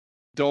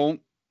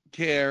don't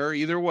care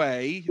either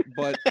way,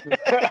 but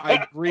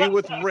I agree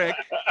with Rick,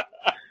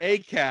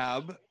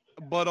 ACAB,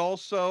 but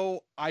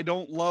also I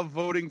don't love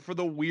voting for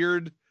the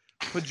weird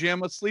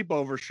pajama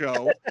sleepover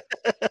show,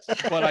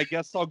 but I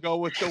guess I'll go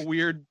with the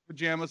weird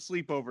pajama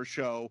sleepover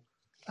show.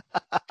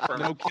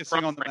 No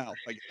kissing on the mouth,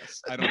 I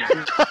guess. I don't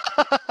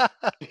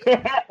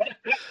know.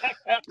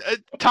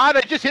 Todd,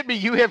 it just hit me.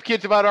 You have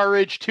kids about our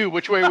age too.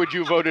 Which way would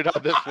you vote it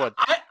on this one?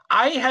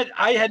 I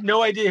had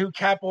no idea who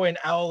Catboy and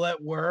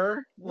Owlette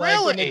were. Like,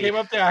 really? When they came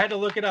up there, I had to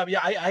look it up. Yeah,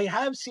 I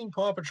have seen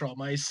Paw Patrol.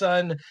 My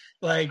son,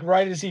 like,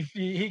 right as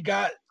he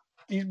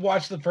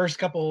watched the first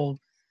couple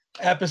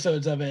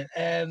episodes of it,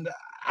 and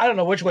I don't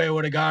know which way I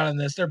would have gone on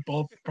this. They're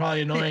both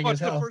probably annoying as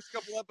hell. The first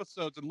couple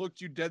episodes and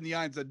looked you dead in the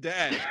eye and said,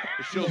 "Dad,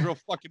 the show's real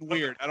fucking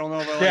weird." I don't know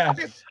if I like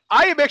this.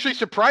 I am actually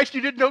surprised you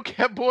didn't know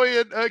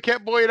Catboy and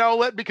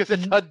Owlette because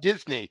it's on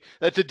Disney.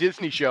 That's a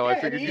Disney show. Yeah, I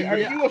figured. Are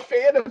you a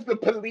fan of the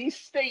Police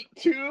State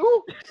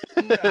too?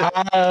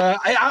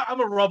 I'm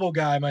a Rubble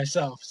guy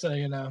myself, so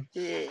you know.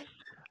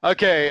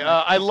 Okay,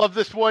 I love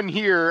this one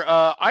here.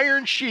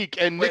 Iron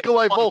Sheik and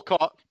Nikolai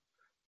Volkov.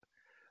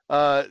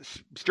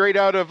 Straight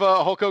out of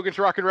Hulk Hogan's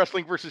Rockin'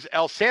 Wrestling versus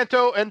El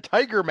Santo and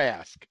Tiger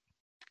Mask.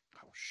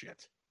 Oh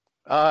shit!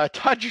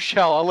 Todd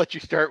Jushel, I'll let you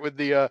start with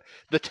the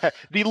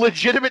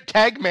legitimate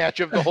tag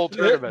match of the whole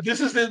tournament. This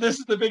is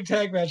the big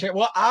tag match.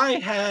 Well, I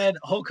had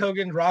Hulk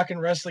Hogan Rockin'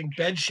 Wrestling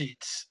bed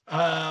sheets when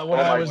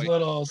I was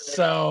little,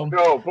 so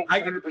no, but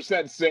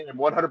 100% same.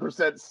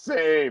 100%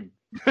 same.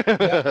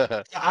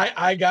 Yeah,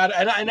 I got it.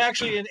 And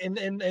actually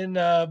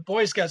in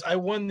Boy Scouts I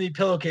won the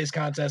pillowcase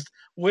contest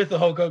with the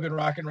Hulk Hogan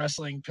Rockin'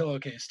 Wrestling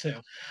pillowcase too.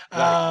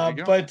 I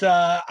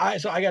got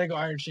to go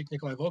Iron Sheik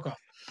Nikolai Volkov.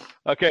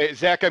 Okay,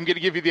 Zach, I'm going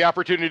to give you the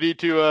opportunity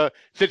to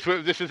since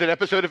this is an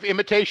episode of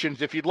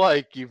imitations, if you'd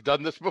like. You've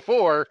done this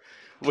before.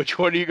 Which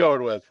one are you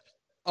going with?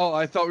 Oh,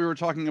 I thought we were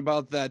talking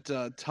about that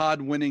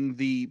Todd winning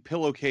the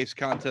pillowcase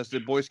contest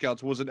at Boy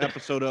Scouts was an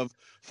episode of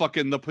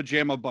fucking the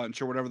Pajama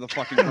Bunch or whatever the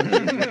fucking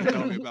cartoon you were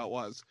telling me about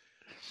was.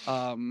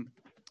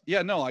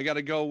 Yeah, no, I got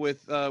to go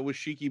with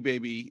Sheiky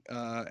Baby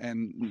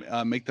and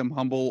make them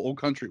humble old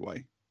country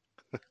way.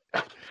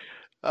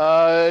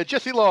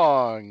 Jesse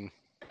Long.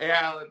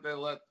 Yeah,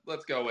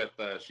 let's go with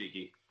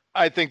Sheiky.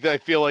 I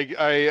feel like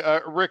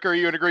Rick, are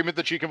you in agreement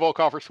that Sheik and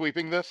Volkov are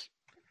sweeping this?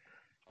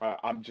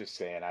 I'm just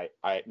saying,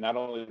 I not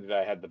only did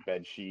I have the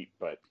bed sheet,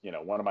 but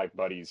one of my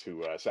buddies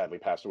who sadly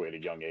passed away at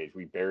a young age,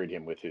 we buried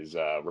him with his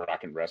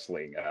Rockin'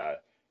 Wrestling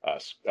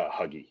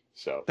Huggy.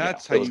 So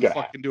that's how you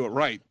fucking do it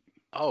right.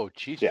 Oh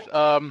Jesus.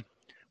 Yeah.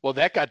 Well,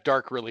 that got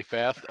dark really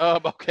fast.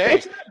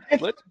 Okay.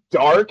 It's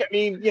dark. I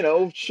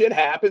mean, shit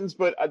happens,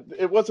 but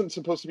it wasn't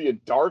supposed to be a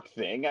dark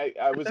thing.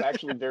 I was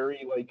actually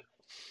very like.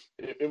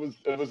 It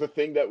was a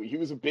thing that he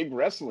was a big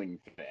wrestling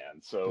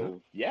fan.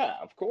 So yeah,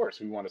 of course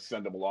we want to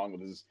send him along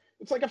with his.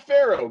 It's like a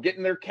pharaoh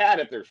getting their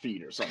cat at their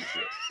feet or some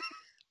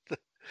shit.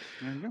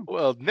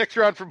 Well, next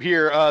round from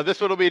here,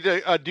 this one will be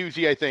a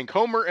doozy, I think.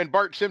 Homer and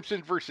Bart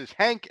Simpson versus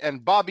Hank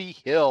and Bobby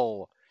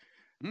Hill.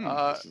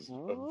 This is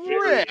a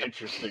very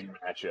interesting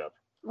matchup.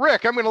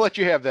 Rick, I'm going to let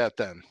you have that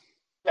then.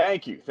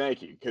 Thank you,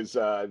 because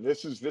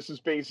this is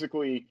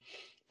basically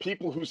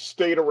people who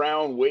stayed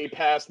around way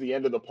past the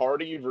end of the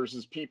party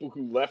versus people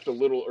who left a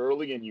little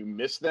early and you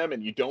miss them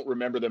and you don't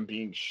remember them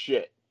being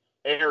shit.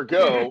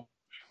 Ergo,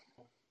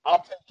 I'm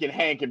taking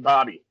Hank and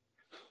Bobby.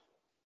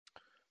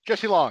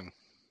 Jesse Long.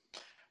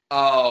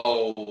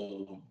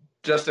 Oh,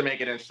 just to make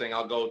it interesting,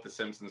 I'll go with The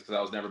Simpsons because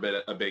I was never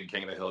a big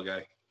King of the Hill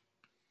guy.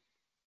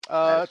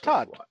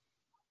 Todd.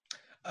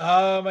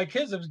 My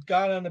kids have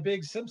gone on a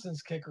big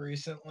Simpsons kick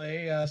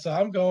recently, so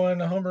I'm going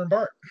Homer and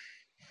Bart.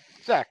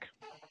 Zach.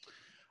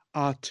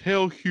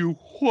 Tell you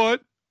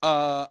what,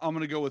 I'm going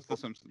to go with The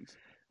Simpsons.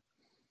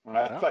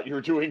 I thought you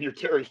were doing your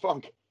Terry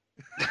Funk.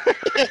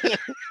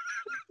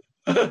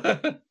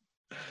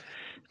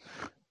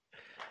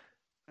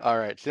 All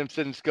right,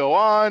 Simpsons go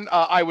on.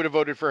 I would have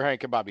voted for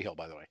Hank and Bobby Hill,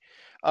 by the way.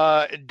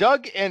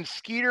 Doug and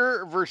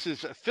Skeeter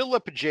versus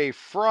Philip J.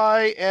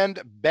 Fry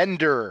and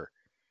Bender.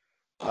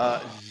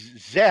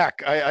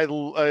 Zach, I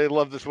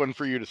love this one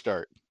for you to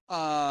start.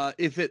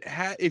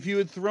 If you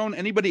had thrown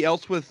anybody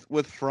else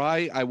with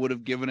Fry, I would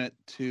have given it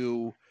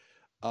to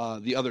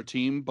the other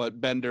team.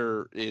 But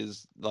Bender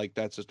is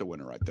that's just a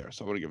winner right there.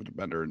 So I'm going to give it to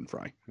Bender and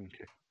Fry.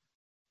 Okay.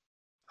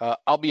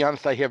 I'll be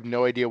honest, I have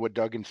no idea what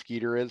Doug and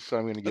Skeeter is, so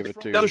I'm going to give it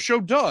to the show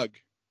Doug.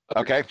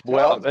 Okay,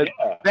 well,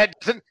 that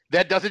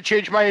doesn't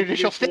change my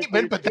initial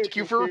statement, but thank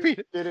you for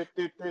repeating.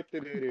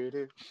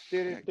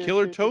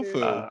 Killer Tofu,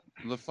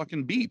 the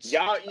fucking beats.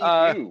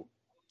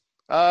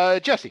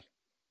 Jesse.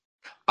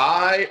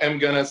 I am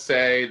gonna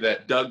say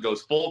that Doug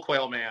goes full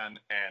Quail Man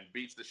and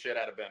beats the shit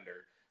out of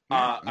Bender.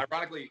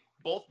 Ironically,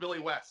 both Billy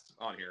West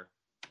on here.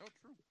 Oh,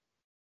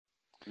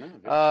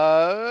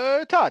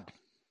 true. Todd.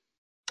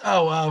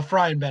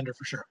 Fry and Bender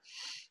for sure.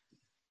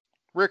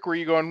 Rick, were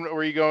you going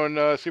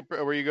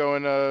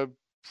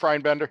Fry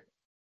and Bender?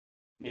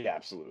 Yeah,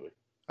 absolutely.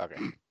 Okay.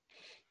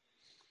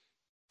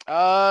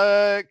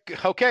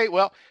 Okay,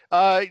 well,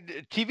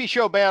 TV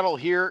show battle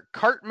here.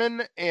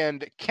 Cartman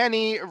and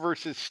Kenny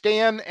versus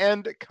Stan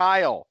and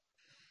Kyle.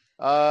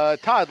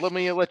 Todd, let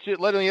me let you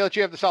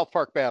have the South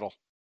Park battle.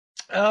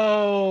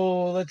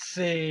 Oh, let's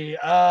see.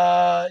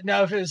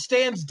 Now if it's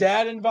Stan's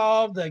dad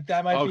involved,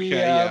 that might be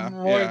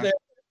more there.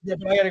 Yeah,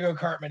 but I gotta go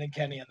Cartman and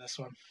Kenny on this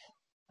one.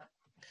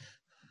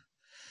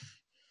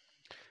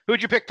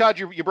 Who'd you pick, Todd?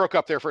 You broke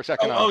up there for a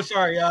second.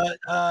 Sorry.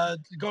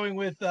 Going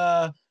with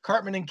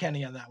Cartman and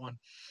Kenny on that one.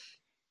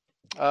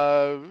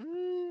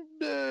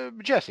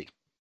 Jesse.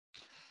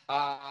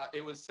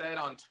 It was said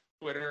on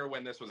Twitter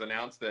when this was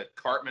announced that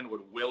Cartman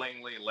would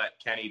willingly let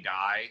Kenny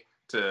die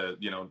so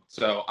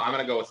I'm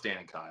going to go with Stan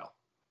and Kyle.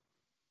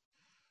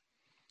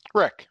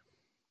 Rick.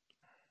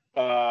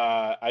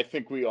 I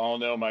think we all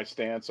know my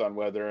stance on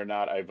whether or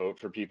not I vote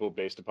for people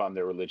based upon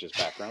their religious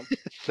background.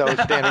 So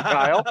Stan and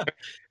Kyle.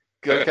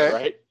 Okay.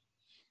 Right.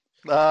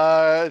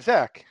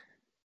 Zach.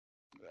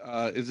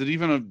 Is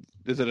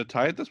it a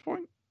tie at this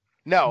point?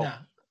 No.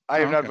 I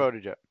have not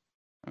voted yet.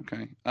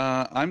 Okay.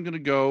 I'm gonna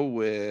go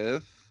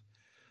with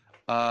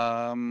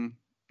Cartman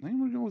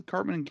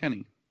and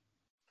Kenny.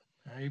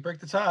 You break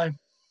the tie.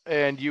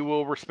 And you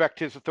will respect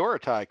his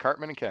authority,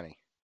 Cartman and Kenny.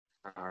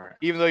 All right.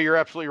 Even though you're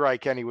absolutely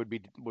right, Kenny would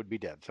be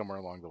dead somewhere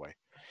along the way.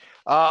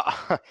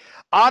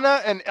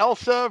 Anna and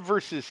Elsa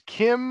versus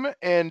Kim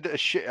and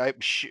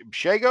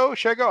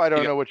Shago. I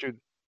don't know what you.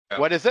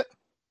 What is it?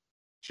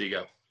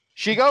 Shigo.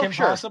 Kim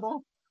sure.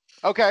 Possible.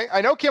 Okay, I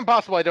know Kim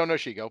Possible. I don't know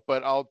Shigo,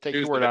 but I'll take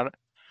your word on it.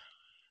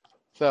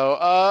 So,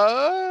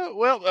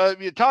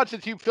 Todd,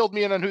 since you filled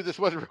me in on who this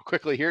was real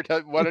quickly here,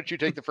 why don't you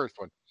take the first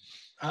one?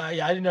 I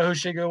didn't know who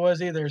Shigo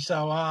was either.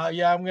 So,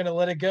 I'm going to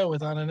let it go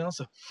with Anna and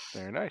Elsa.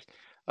 Very nice.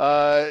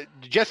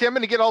 Jesse, I'm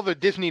going to get all the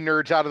Disney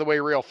nerds out of the way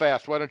real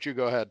fast. Why don't you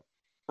go ahead?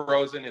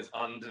 Frozen is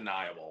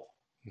undeniable.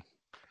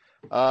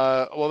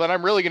 Well, then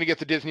I'm really going to get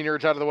the Disney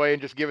nerds out of the way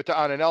and just give it to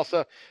Anna and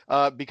Elsa,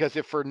 because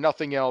if for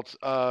nothing else,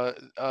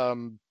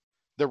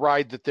 the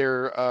ride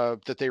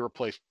that they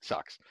replaced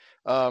sucks.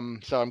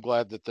 So I'm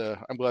glad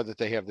that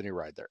they have the new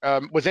ride there.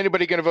 Was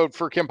anybody going to vote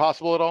for Kim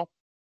Possible at all?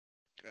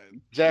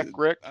 Zach,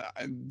 Rick?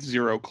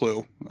 Zero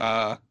clue.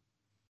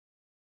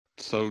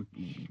 So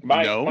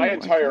my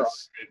entire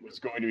argument was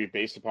going to be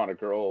based upon a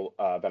girl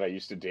that I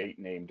used to date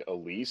named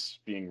Elise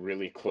being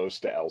really close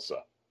to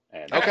Elsa,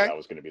 and that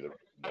was going to be the reason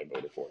I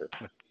voted for her.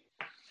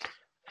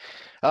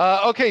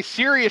 Okay,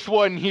 serious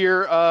one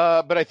here,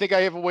 but I think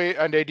I have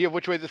an idea of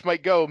which way this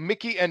might go.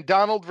 Mickey and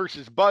Donald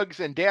versus Bugs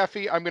and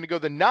Daffy. I'm going to go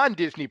the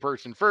non-Disney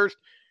person first.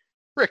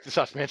 Rick, the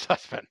suspense.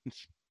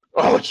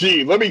 Oh,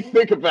 gee, let me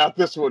think about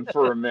this one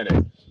for a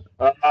minute.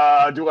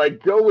 Do I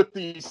go with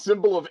the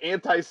symbol of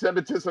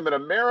anti-Semitism in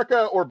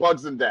America or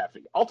Bugs and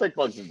Daffy? I'll take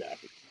Bugs and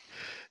Daffy.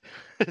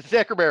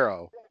 Zach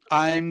Romero.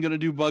 I'm going to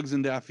do Bugs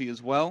and Daffy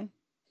as well.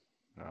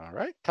 All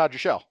right. Todd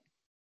Rochelle.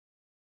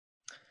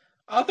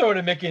 I'll throw it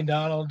to Mickey and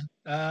Donald.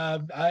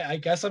 I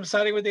guess I'm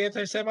siding with the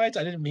anti-Semites.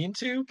 I didn't mean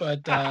to,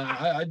 but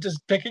I'm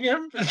just picking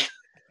him.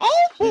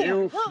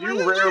 You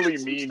rarely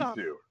mean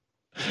to.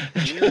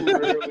 You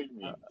rarely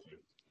mean to.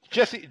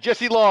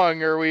 Jesse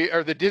Long,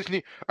 are the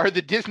Disney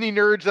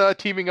nerds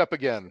teaming up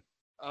again?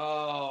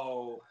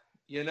 Oh,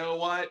 you know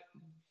what?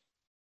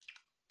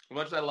 As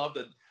much as I love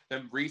the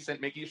the recent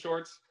Mickey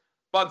shorts.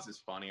 Bugs is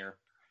funnier.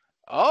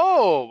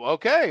 Oh,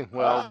 okay.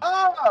 Well,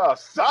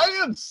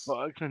 science.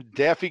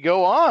 Daffy,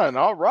 go on.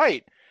 All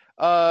right.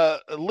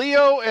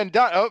 Leo and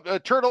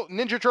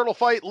Ninja Turtle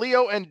fight.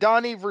 Leo and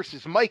Donnie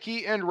versus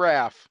Mikey and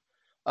Raph.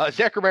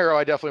 Zach Romero,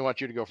 I definitely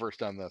want you to go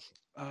first on this.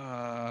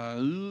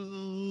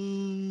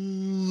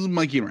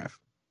 Mikey and Raph.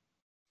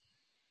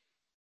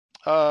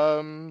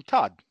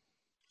 Todd.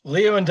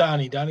 Leo and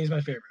Donnie. Donnie's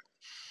my favorite.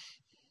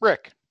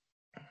 Rick.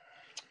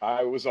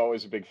 I was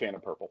always a big fan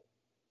of Purple.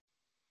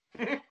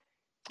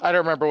 I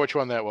don't remember which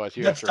one that was.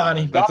 That's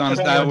Donnie.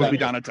 That would be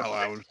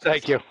Donatello.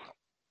 Thank you.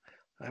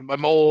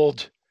 I'm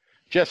old.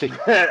 Jesse.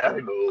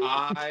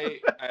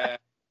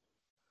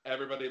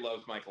 Everybody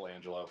loves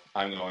Michelangelo.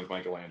 I'm going with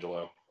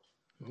Michelangelo.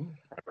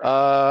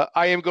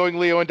 I am going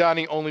Leo and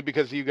Donnie only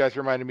because you guys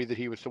reminded me that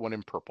he was the one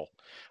in purple.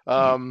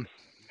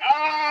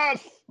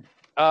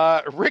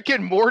 Rick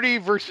and Morty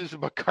versus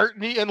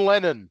McCartney and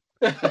Lennon.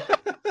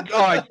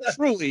 God,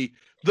 truly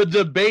the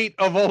debate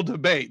of all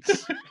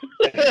debates.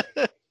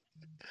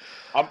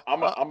 I'm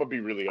gonna be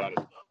really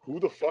honest. Who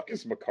the fuck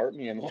is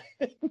McCartney and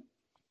Lennon?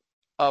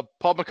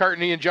 Paul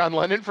McCartney and John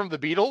Lennon from the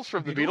Beatles,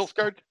 Beatles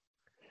card.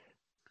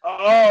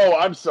 Oh,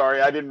 I'm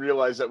sorry. I didn't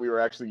realize that we were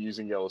actually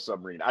using Yellow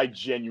Submarine. I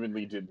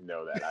genuinely didn't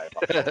know that. I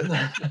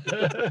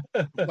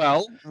apologize.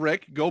 Well,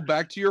 Rick, go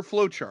back to your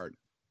flow chart.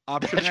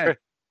 Option That's A. right.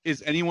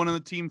 Is anyone on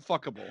the team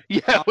fuckable?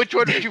 Yeah, which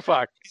one did you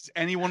fuck? Is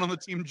anyone on the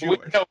team Jewish?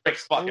 We know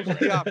Rick's fucking.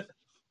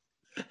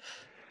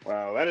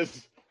 Wow, that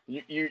is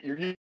you're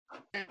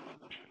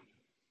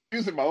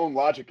using my own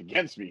logic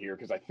against me here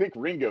because I think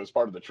Ringo's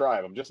part of the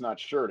tribe. I'm just not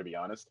sure, to be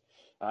honest.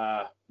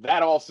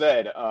 That all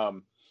said,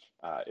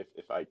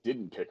 if I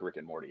didn't pick Rick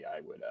and Morty, I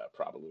would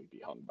probably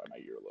be hung by my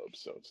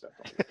earlobes. So it's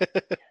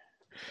definitely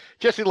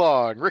Jesse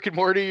Long, Rick and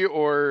Morty,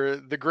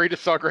 or the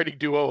greatest songwriting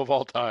duo of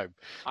all time.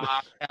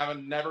 I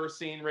haven't never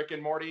seen Rick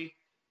and Morty,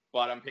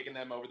 but I'm picking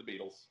them over the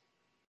Beatles.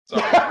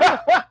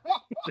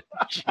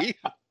 Gee.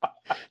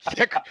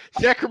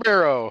 Zach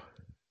Romero.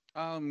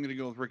 I'm gonna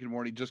go with Rick and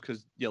Morty just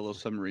because Yellow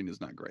Submarine is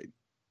not great.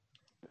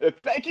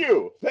 Thank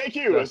you.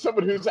 As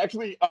someone who's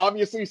actually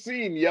obviously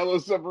seen Yellow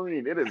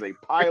Submarine, it is a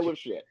pile of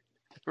shit.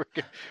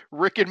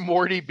 Rick and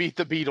Morty beat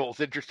the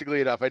Beatles.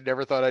 Interestingly enough, I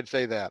never thought I'd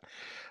say that.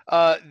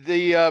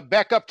 The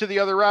back up to the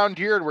other round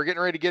here, and we're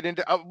getting ready to get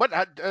into.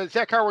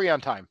 Zach, how are we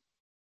on time?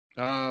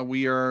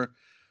 We are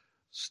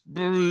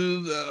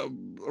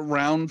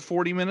around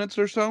 40 minutes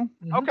or so.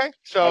 Okay,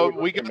 so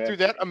we got through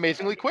that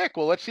amazingly quick.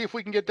 Well, let's see if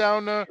we can get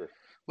down. Sure.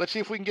 Let's see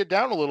if we can get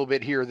down a little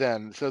bit here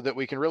then, so that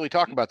we can really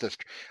talk about this.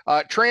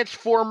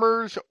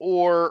 Transformers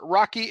or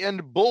Rocky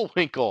and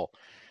Bullwinkle.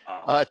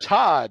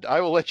 Todd,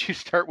 I will let you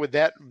start with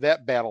that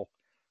battle.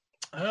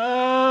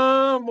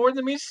 More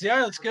than meets the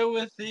eye. Let's go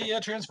with the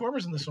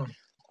Transformers in this one.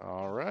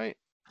 All right.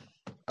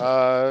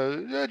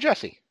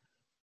 Jesse.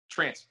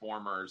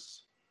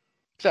 Transformers.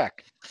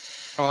 Zach.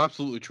 Oh,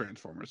 absolutely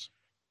Transformers.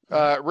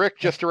 Rick,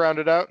 just to round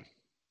it out.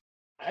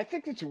 I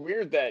think it's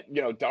weird that,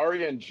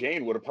 Daria and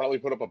Jane would have probably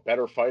put up a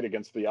better fight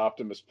against the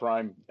Optimus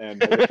Prime and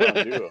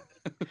Megatron duo.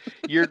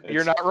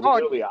 You're not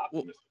wrong. Really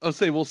I'll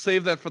say we'll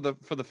save that for the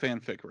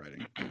fanfic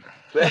writing.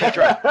 That's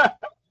right.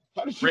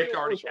 Rick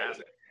already has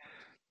it.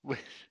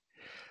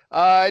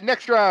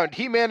 Next round,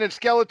 He-Man and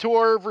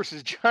Skeletor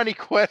versus Johnny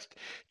Quest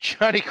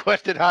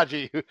and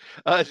Haji.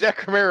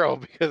 Zach Romero,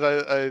 because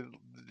I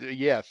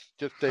yes,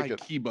 just take it.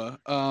 Kiba.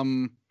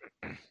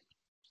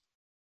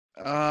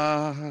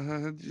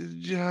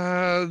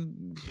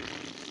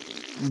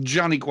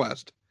 Johnny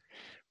Quest.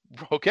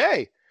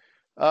 Okay.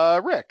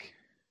 Rick.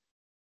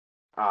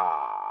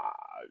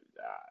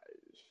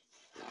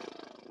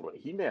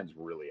 He-Man's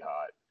really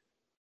hot.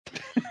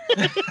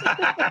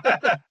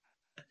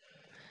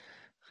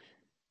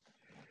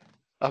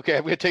 Okay,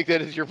 I'm going to take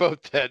that as your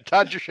vote then.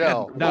 Todd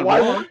Jurchell.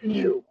 Why wouldn't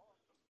you?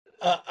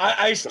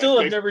 I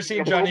still have never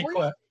seen Johnny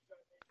Quest.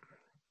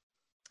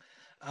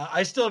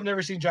 I still have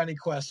never seen Johnny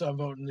Quest, so I'm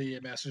voting the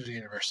Masters of the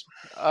Universe.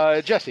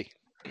 Jesse.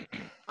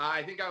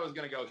 I think I was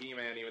going to go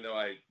He-Man, even though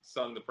I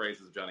sung the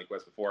praises of Johnny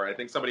Quest before. I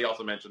think somebody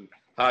also mentioned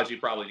Haji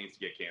probably needs to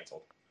get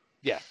canceled.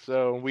 Yes,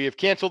 so we have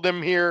canceled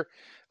them here.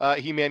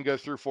 He-Man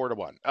goes through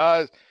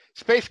 4-1.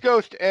 Space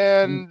Ghost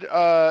and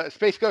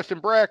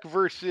Brack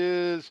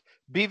versus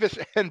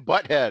Beavis and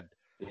Butthead.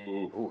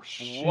 Ooh.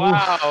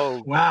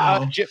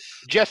 Wow.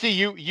 Jesse,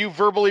 you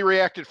verbally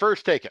reacted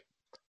first. Take it.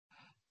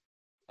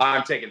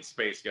 I'm taking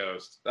Space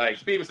Ghost. Like,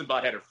 Beavis and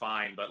Butthead are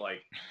fine, but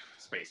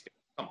Space Ghost,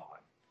 come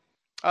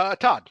on.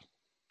 Todd.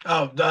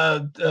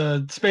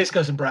 Space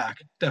Ghost and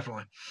Brack,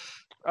 definitely.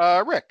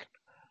 Rick.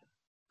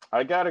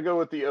 I gotta go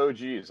with the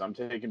OGs. I'm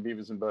taking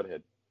Beavis and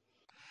Butthead.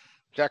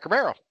 Zach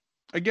Romero.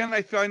 Again,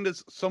 I find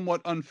this somewhat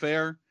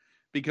unfair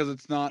because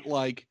it's not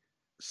like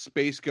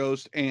Space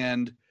Ghost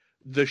and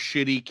the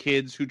shitty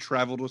kids who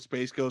traveled with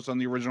Space Ghost on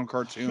the original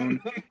cartoon.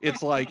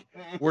 It's like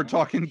we're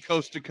talking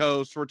Coast to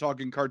Coast, we're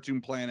talking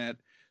Cartoon Planet.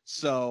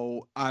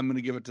 So I'm going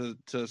to give it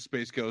to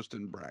Space Ghost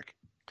and Brack.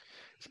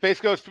 Space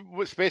Ghost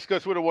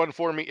would have won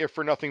for me if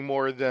for nothing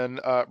more than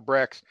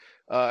Brack's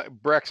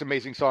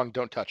amazing song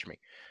 "Don't Touch Me."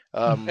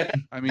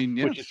 I mean,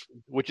 yeah.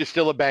 which is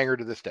still a banger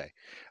to this day.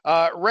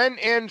 Ren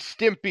and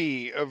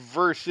Stimpy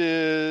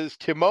versus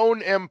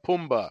Timon and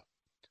Pumbaa.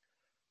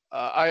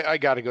 I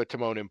got to go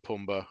Timon and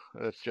Pumbaa.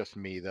 That's just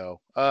me,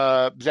 though.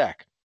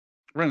 Zach.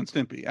 Ren and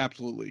Stimpy,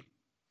 absolutely.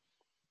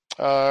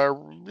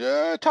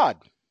 Todd.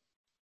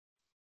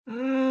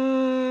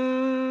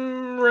 Ren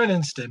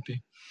and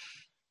Stimpy.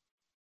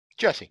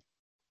 Jesse.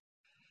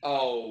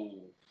 Oh,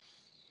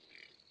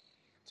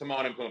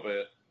 Timon and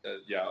Pumbaa.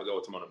 Yeah, I'll go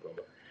with Timon and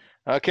Pumbaa.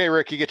 Okay,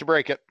 Rick, you get to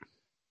break it.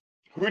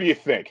 Who do you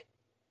think?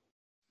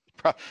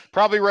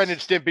 Probably Ren and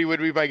Stimpy would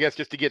be my guess,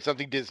 just to get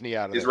something Disney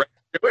out of it. Is Ren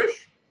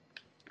Jewish?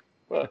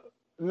 Well,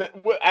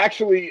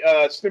 actually,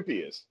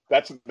 Stimpy is.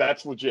 That's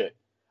legit.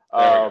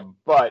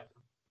 But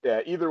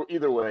yeah,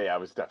 either way, I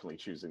was definitely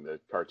choosing the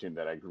cartoon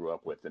that I grew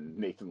up with, and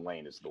Nathan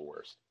Lane is the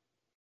worst.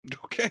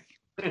 Okay.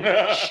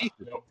 That's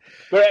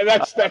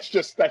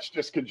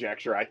just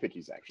conjecture. I think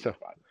he's actually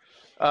fine.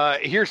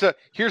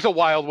 Here's a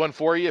wild one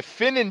for you: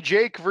 Finn and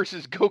Jake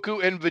versus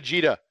Goku and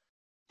Vegeta.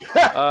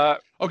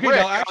 Okay, Rick,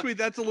 now actually,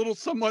 that's a little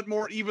somewhat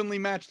more evenly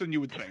matched than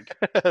you would think.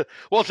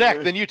 Well,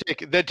 Zach, then you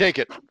take it. Then take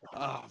it.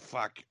 Oh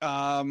fuck.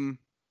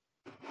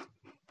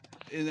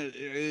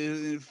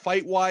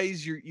 Fight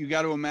wise, you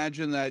got to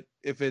imagine that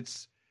if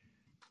it's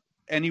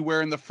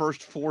anywhere in the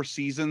first 4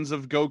 seasons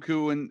of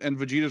Goku and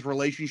Vegeta's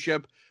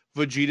relationship,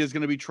 Vegeta's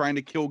going to be trying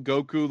to kill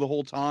Goku the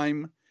whole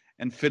time,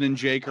 and Finn and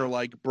Jake are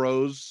like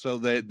bros, so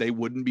that they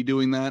wouldn't be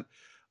doing that.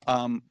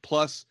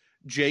 Plus,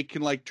 Jake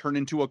can like turn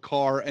into a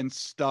car and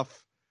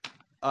stuff.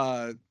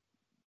 So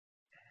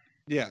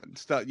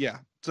it's got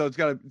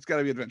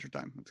to be Adventure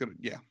Time.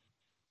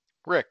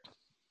 Rick.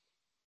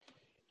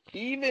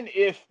 Even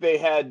if they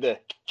had the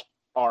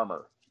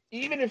armor,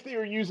 even if they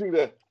were using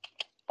the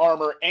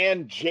armor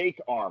and Jake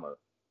armor,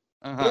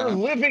 they're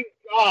living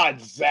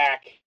gods,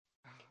 Zach.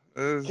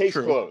 Case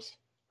closed.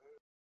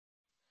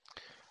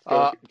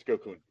 It's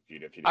Goku and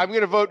Vegeta. I'm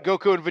going to vote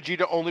Goku and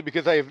Vegeta only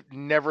because I have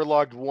never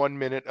logged 1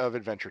 minute of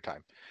Adventure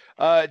Time.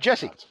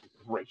 Jesse. That's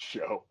a great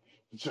show.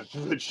 It's just a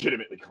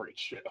legitimately great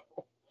show.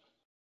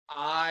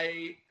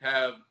 I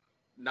have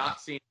not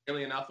seen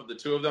nearly enough of the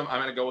two of them. I'm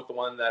going to go with the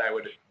one that I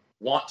would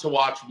want to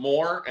watch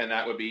more, and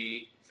that would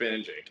be Finn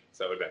and Jake.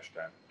 So Adventure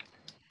Time.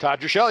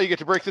 Todd Rochelle, you get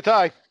to break the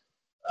tie.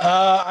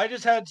 I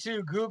just had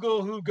to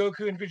Google who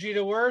Goku and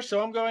Vegeta were,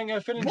 so I'm going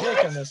Finn and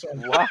Jake on this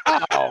one.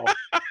 Wow.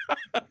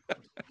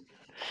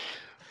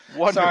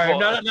 Wonderful.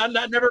 Sorry,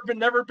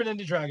 never been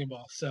into Dragon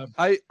Ball. So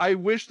I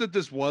wish that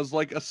this was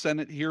like a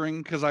Senate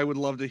hearing, because I would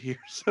love to hear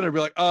Senator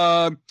be like,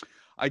 I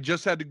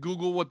just had to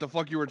Google what the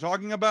fuck you were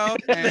talking about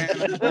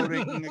and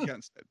voting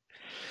against it.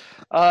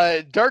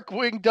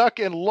 Darkwing Duck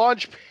and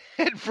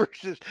Launchpad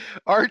versus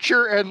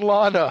Archer and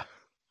Lana.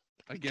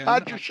 Again,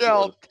 Todd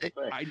Rochelle.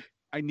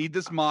 I need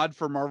this mod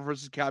for Marvel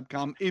vs.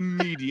 Capcom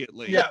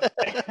immediately. Yeah.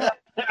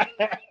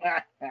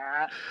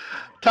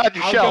 Todd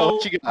Rochelle,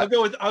 what you got?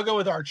 I'll go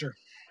with Archer.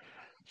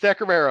 Zach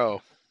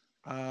Romero.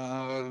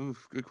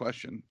 Good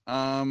question.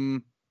 I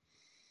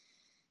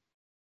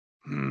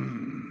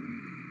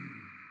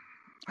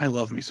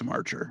love me some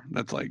Archer.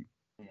 That's like,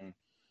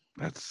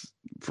 that's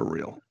for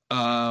real.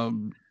 Yeah,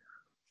 I'm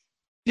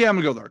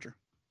gonna go with Archer.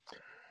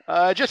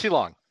 Jesse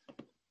Long.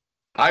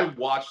 I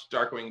watched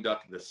Darkwing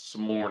Duck this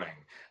morning.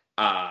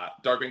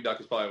 Darkwing Duck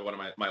is probably one of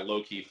my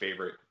low-key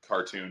favorite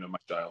cartoon of my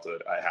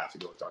childhood. I have to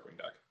go with Darkwing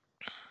Duck.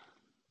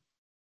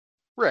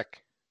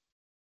 Rick.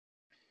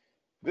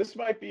 This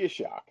might be a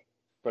shock,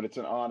 but it's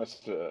an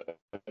honest.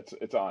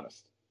 It's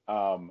honest.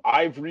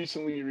 I've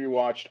recently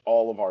rewatched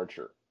all of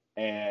Archer,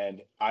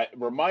 and it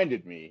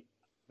reminded me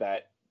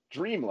that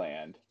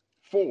Dreamland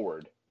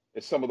Forward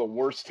is some of the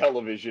worst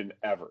television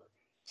ever.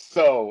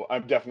 So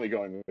I'm definitely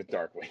going with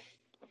Darkwing.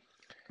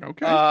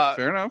 Okay,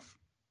 fair enough.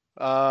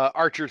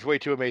 Archer's way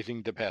too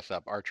amazing to pass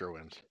up. Archer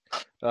wins.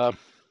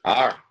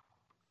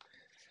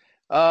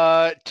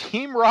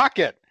 Team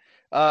Rocket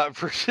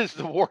versus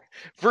the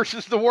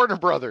Warner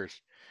Brothers.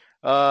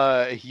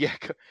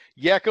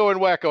 Yakko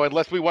and Wacko,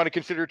 unless we want to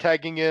consider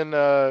tagging in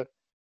Dot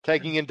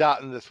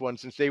in this one,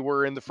 since they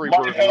were in the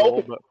Freebird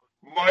role.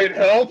 Might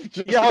help.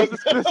 Yeah, I was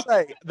just gonna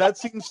say that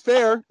seems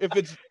fair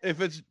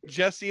if it's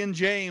Jesse and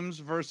James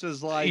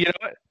versus like, you know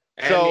what?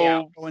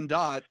 So Yakko and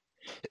Dot.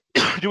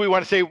 Do we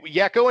want to say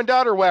Yakko and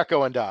Dot or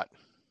Wacko and Dot?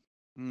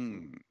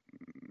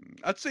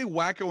 I'd say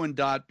Wacko and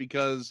Dot,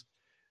 because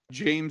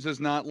James is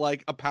not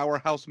like a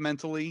powerhouse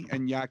mentally,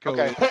 and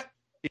Yakko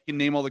he can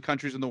name all the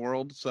countries in the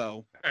world.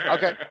 So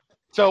okay,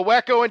 so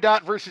Wacko and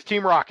Dot versus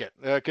Team Rocket,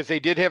 because they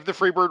did have the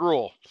Freebird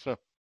rule. So,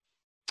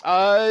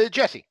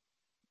 Jesse.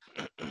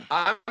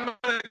 I'm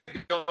gonna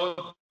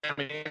go.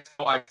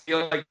 So I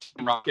feel like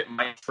Team Rocket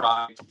might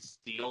try to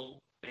steal,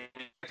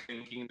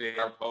 thinking they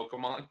are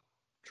Pokemon.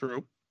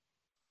 True.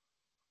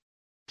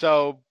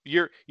 So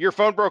your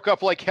phone broke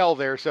up like hell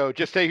there. So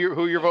just say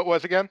who your vote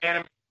was again.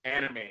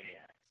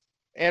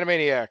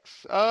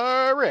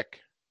 Animaniacs. Rick.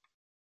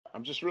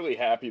 I'm just really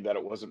happy that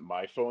it wasn't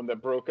my phone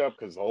that broke up,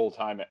 because the whole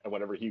time,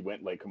 whenever he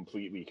went like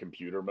completely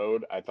computer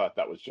mode, I thought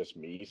that was just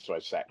me, so I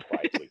sat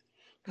quietly.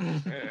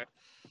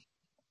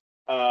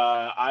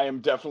 I am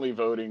definitely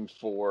voting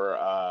for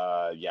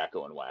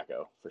Yakko and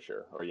Wacko for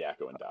sure, or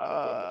Yakko and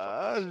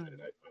Dada.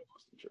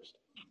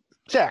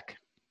 Zach.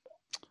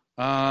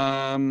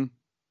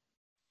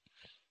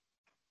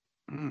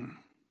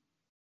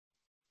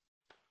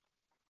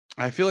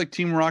 I feel like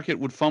Team Rocket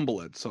would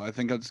fumble it, so I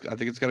think it's got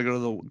to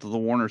go to the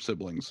Warner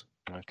siblings.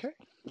 Okay,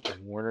 the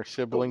Warner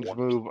siblings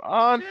move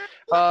on.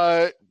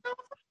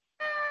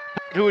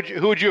 Who would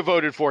you have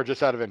voted for,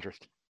 just out of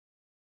interest?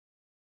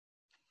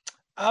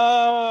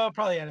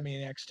 Probably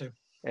Animaniacs too.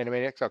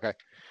 Animaniacs, okay.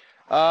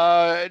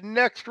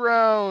 Next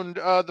round,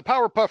 the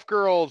Powerpuff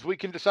Girls. We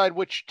can decide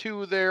which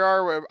two there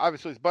are.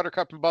 Obviously, it's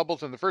Buttercup and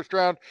Bubbles in the first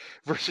round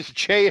versus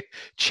Jay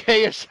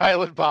and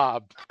Silent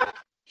Bob.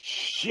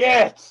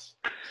 Shit.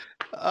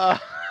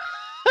 Talk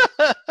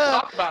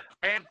about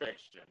fan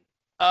fiction.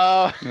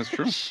 That's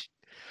true.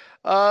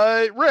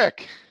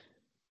 Rick.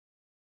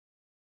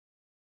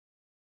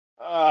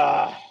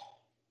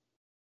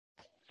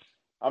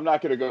 I'm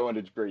not going to go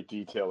into great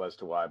detail as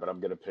to why, but I'm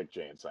going to pick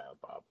Jay and Silent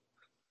Bob.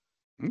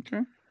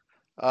 Okay.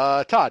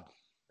 Todd.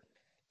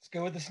 Let's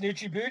go with the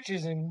Snoochie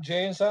Boochies and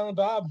Jay and Silent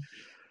Bob.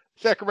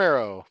 Zach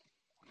Romero.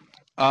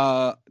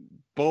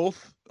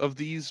 Both of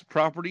these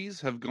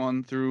properties have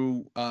gone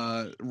through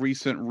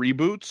recent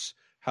reboots.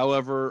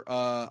 However,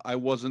 I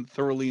wasn't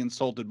thoroughly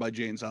insulted by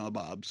Jay and Silent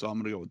Bob, so I'm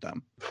going to go with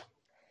them.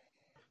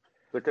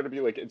 They're going to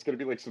be like, it's going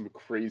to be like some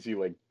crazy,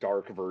 like,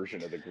 dark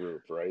version of the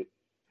group, right?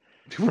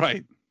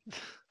 Right.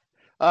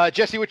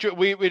 Jesse,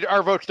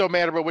 our votes don't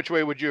matter, but which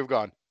way would you have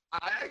gone?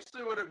 I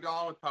actually would have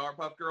gone with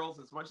Powerpuff Girls.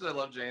 As much as I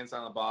love Jay and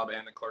Silent Bob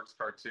and the Clerks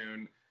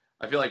cartoon,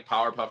 I feel like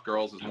Powerpuff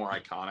Girls is more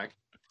iconic.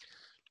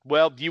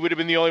 Well, you would have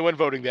been the only one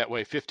voting that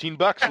way.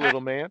 $15,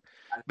 little man.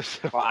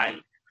 Fine.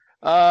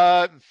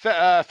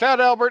 Fat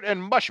Albert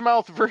and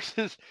Mushmouth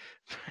versus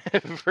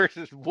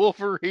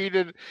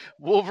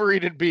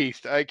Wolverine and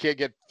Beast. I can't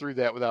get through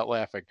that without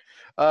laughing.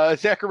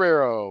 Zach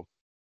Romero.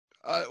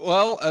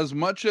 Well, as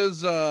much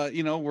as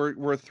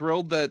we're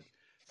thrilled that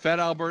Fat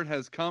Albert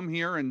has come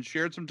here and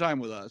shared some time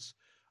with us.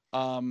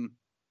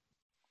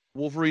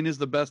 Wolverine is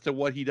the best at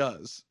what he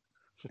does,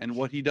 and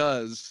what he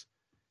does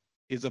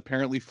is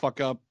apparently fuck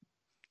up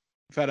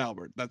Fat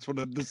Albert. That's what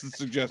this is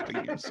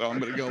suggesting here. So I'm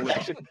going to go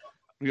with.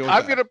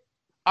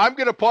 I'm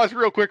gonna pause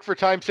real quick for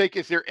time's sake.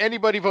 Is there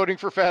anybody voting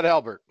for Fat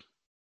Albert?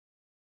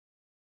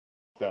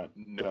 Done.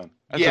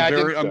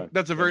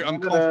 That's a very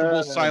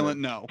uncomfortable silent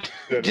no.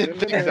 Didn't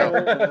think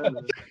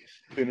so.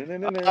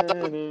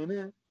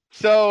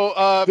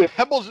 So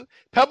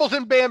Pebbles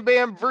and Bam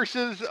Bam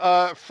versus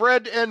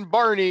Fred and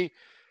Barney.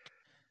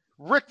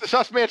 Rick the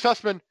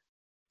Sussman.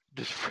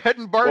 Does Fred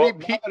and Barney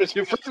beat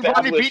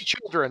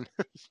children?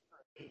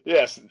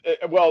 Yes.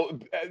 Well,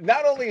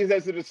 not only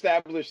has it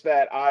established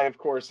that I, of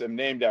course, am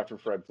named after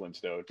Fred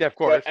Flintstone, yeah, of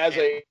course, but as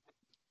a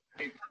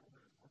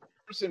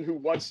person who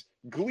once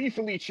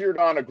gleefully cheered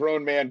on a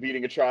grown man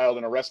beating a child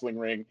in a wrestling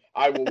ring,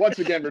 I will once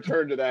again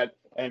return to that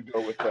and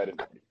go with Fred and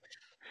Barney.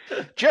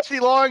 Jesse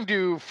Long,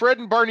 do Fred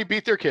and Barney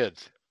beat their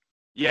kids?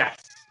 Yes.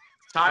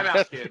 Time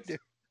out, kids.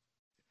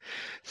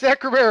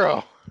 Zach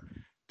Romero.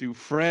 Do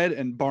Fred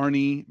and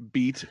Barney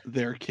beat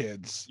their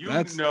kids? You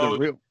know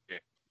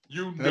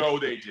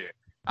they did.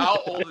 How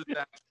old is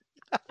that?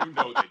 You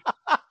know they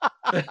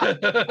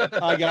did.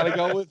 I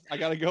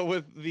gotta go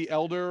with the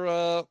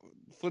elder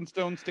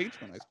Flintstone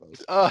statesman, I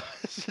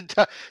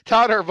suppose.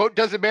 Todd, our vote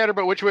doesn't matter,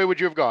 but which way would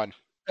you have gone?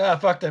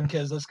 Fuck them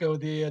kids. Let's go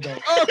with the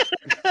adults.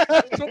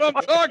 That's what I'm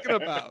talking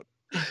about.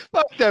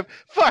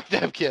 Fuck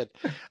them, kid.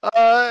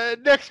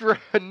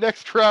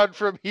 Next round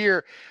from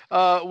here,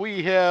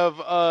 we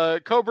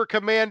have Cobra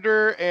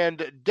Commander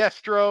and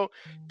Destro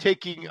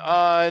taking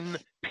on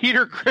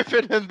Peter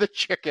Griffin and the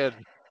Chicken.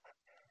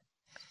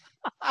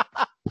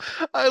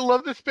 I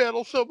love this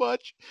panel so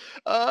much.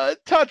 Todd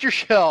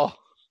Urshel.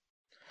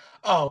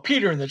 Oh,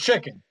 Peter and the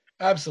Chicken.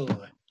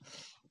 Absolutely.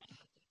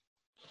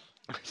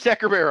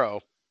 Zach Romero.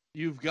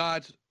 You've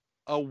got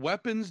a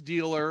weapons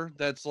dealer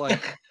that's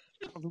like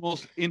one of the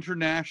most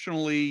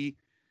internationally,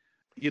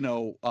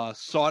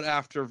 sought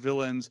after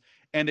villains,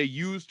 and a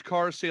used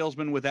car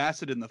salesman with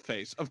acid in the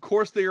face. Of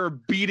course, they are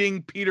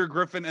beating Peter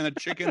Griffin and the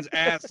Chicken's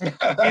ass into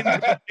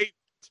the pavement.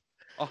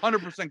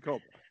 100%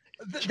 Cobra.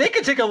 They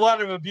could take a lot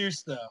of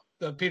abuse, though.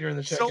 The Peter and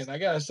the Chicken, I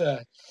gotta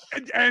say.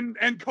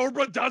 And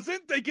Cobra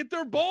doesn't. They get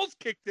their balls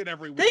kicked in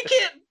every week. They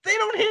can't. They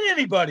don't hit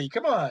anybody.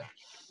 Come on.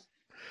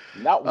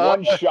 Not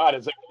one shot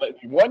is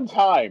one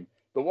time.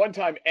 The one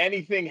time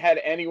anything had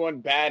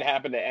anyone bad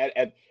happen to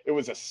Ed, it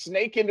was a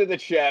snake into the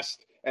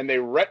chest, and they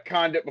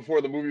retconned it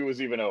before the movie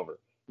was even over.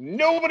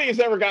 Nobody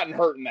has ever gotten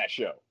hurt in that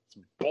show.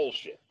 It's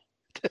bullshit.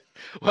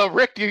 Well,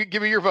 Rick,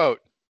 give me your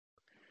vote.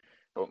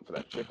 Voting for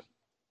that chicken.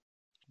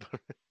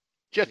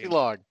 Jesse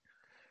Long.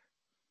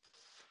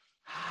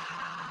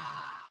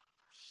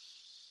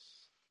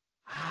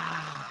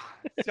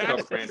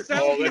 That's when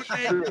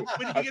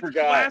you get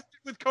blasted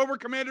with Cobra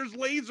Commander's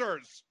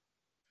lasers.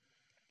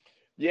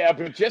 Yeah,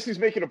 but Jesse's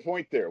making a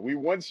point there. We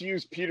once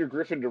used Peter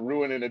Griffin to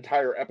ruin an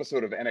entire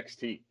episode of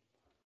NXT.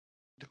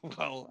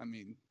 Well, I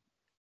mean,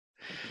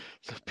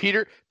 So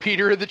Peter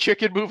and the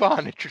chicken move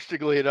on,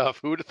 interestingly enough.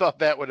 Who would have thought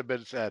that would have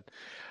been said?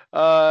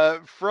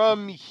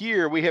 From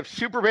here, we have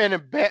Superman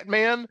and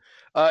Batman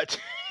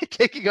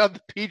taking on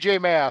the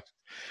PJ Masks.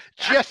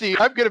 Jesse,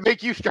 I'm going to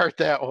make you start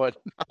that one.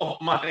 Oh,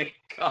 my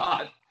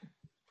God.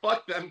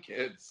 Fuck them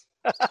kids.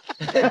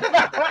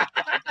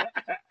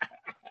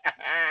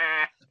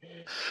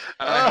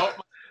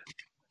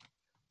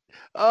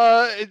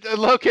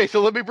 Okay,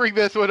 so let me bring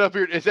this one up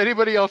here. Is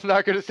anybody else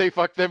not going to say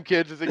fuck them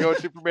kids as they go with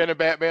Superman and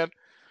Batman?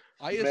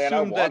 I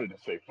wanted to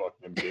say fuck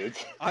them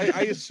kids. I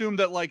assume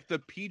that like the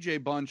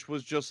PJ bunch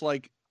was just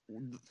like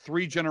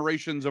 3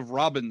 generations of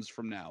Robins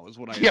from now is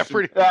what I yeah,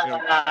 assume. pretty.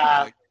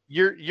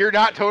 You're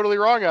not totally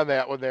wrong on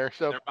that one there.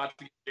 So they're about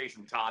to get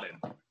Jason Todd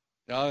in.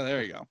 Oh,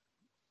 there you go.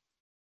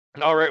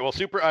 All right, well,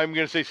 I'm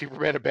going to say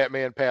Superman and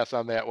Batman pass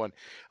on that one.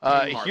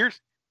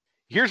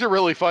 Here's a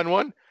really fun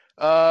one.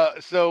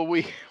 So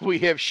we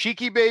have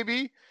Sheiky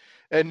Baby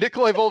and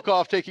Nikolai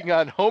Volkov taking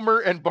on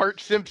Homer and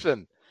Bart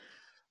Simpson.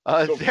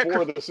 So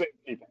 4 of the same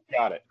people.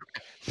 Got it.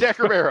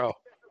 Sacramento.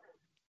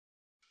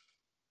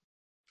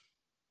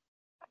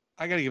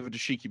 I gotta give it to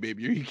Sheiky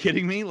Baby. Are you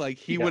kidding me? Like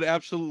he would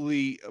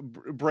absolutely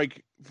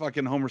break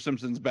fucking Homer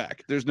Simpson's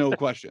back. There's no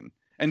question,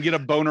 and get a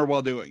boner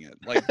while doing it.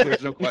 Like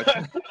there's no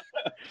question.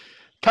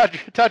 Todd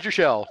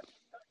Shell.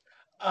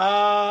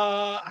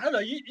 I don't know.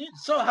 You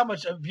saw how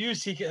much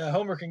abuse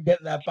Homer can get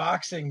in that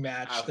boxing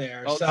match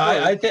there. So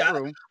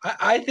true.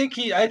 I think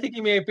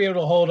he may be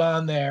able to hold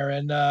on there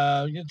and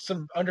get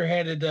some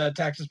underhanded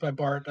taxes by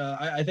Bart.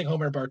 I think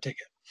Homer and Bart take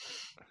it.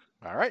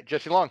 All right,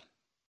 Jesse Long.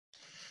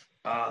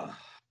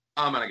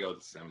 I'm gonna go with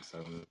the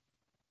Simpsons.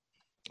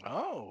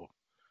 Oh,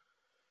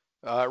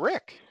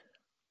 Rick.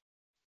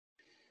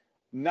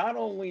 Not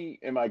only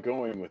am I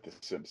going with the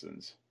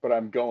Simpsons, but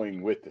I'm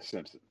going with the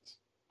Simpsons.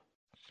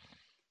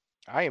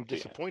 I am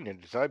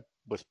disappointed because I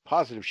was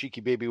positive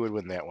Sheiky Baby would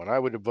win that one. I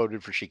would have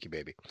voted for Sheiky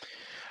Baby.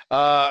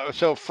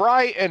 So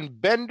Fry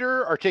and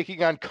Bender are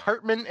taking on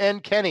Cartman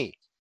and Kenny.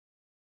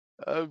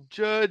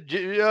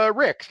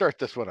 Rick, start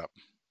this one up.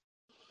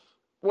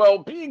 Well,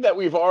 being that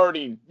we've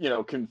already,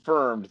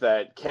 confirmed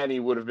that Kenny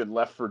would have been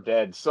left for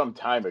dead some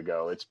time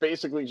ago, it's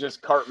basically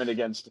just Cartman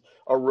against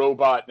a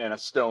robot and a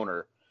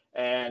stoner.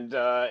 And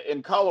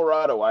in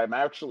Colorado, I'm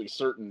actually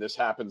certain this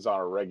happens on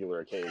a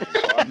regular occasion.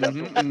 So I'm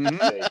definitely going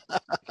to say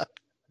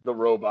the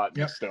robot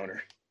and the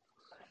stoner.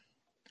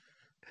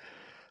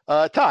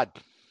 Todd.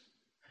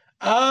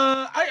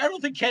 I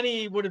don't think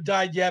Kenny would have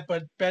died yet,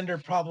 but Bender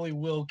probably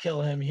will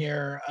kill him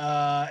here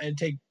and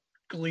take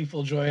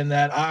gleeful joy in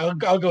that. I'll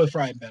go with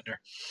Fry and Bender.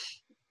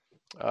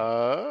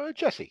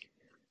 Jesse.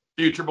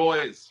 Future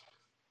Boys.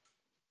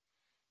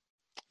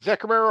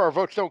 Zach Romero, our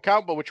votes don't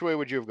count, but which way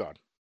would you have gone?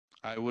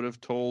 I would have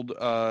told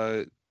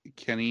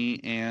Kenny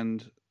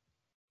and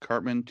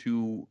Cartman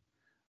to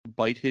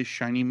bite his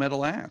shiny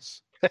metal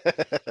ass.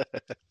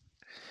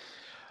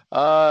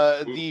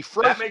 That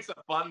makes a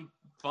fun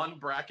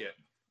bracket.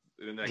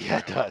 Yeah,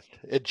 it does.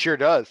 It sure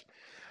does.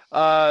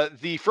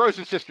 The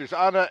Frozen sisters,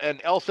 Anna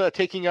and Elsa,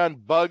 taking on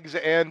Bugs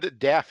and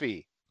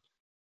Daffy.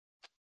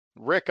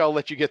 Rick, I'll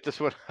let you get this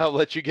one. I'll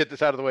let you get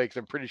this out of the way because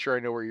I'm pretty sure I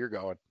know where you're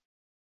going.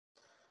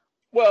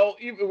 Well,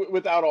 even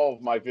without all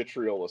of my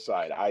vitriol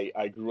aside,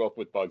 I grew up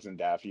with Bugs and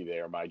Daffy. They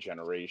are my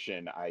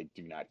generation. I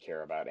do not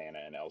care about Anna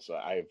and Elsa.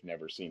 I have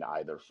never seen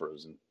either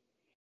Frozen.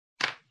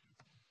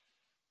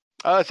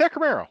 Zach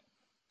Romero.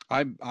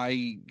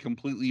 I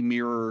completely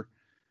mirror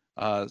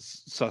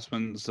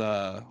Sussman's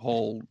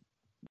whole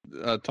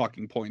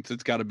talking points.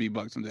 It's got to be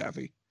Bugs and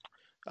Daffy.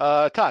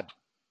 Todd.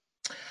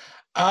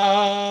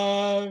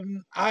 I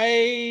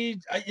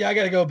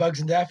got to go Bugs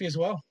and Daffy as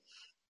well.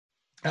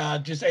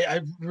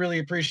 I really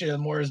appreciate it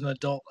more as an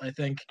adult, I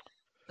think.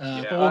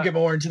 But we'll get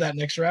more into that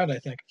next round, I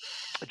think.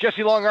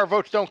 Jesse Long, our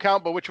votes don't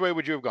count, but which way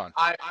would you have gone?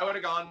 I would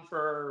have gone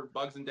for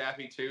Bugs and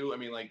Daffy too. I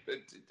mean, like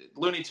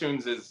Looney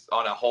Tunes is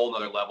on a whole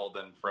nother level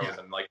than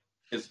Frozen.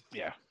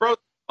 Yeah. Frozen's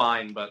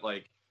fine, but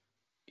like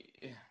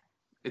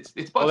it's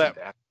Bugs and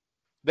Daffy.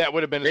 That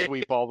would have been a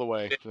sweep all the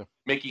way. So.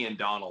 Mickey and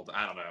Donald,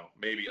 I don't know.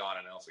 Maybe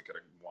Anna and Elsa could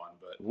have won,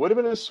 but would have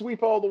been a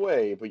sweep all the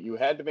way. But you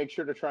had to make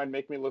sure to try and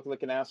make me look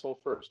like an asshole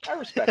first. I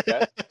respect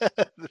that.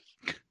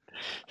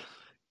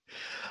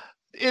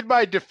 In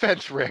my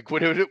defense, Rick,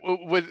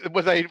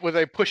 was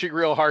I pushing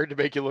real hard to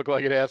make you look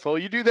like an asshole?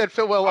 You do that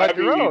so well on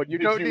your own. You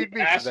don't need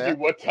me for that. You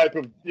what type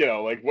of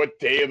what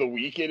day of the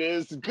week it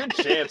is. Good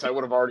chance I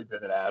would have already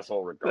been an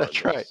asshole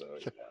regardless. That's right. So,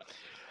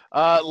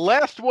 yeah.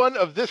 Last one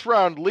of this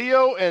round,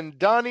 Leo and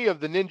Donnie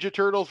of the Ninja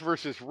Turtles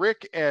versus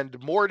Rick and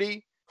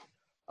Morty.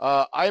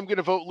 I'm going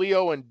to vote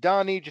Leo and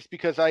Donnie just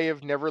because I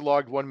have never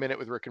logged 1 minute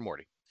with Rick and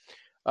Morty.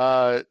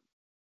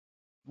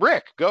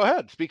 Rick, go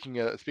ahead. Speaking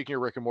of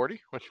Rick and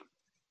Morty,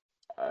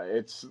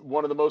 it's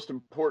one of the most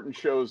important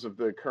shows of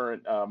the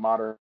current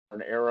modern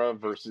era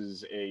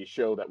versus a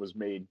show that was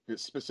made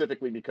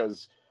specifically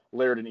because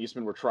Laird and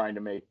Eastman were trying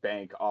to make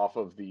bank off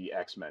of the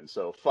X-Men.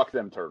 So fuck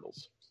them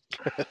turtles.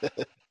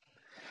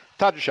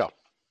 Todd Michelle.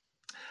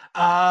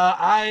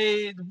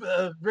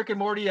 Rick and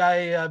Morty.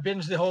 I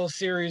binged the whole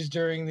series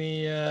during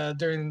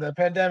the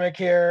pandemic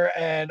here,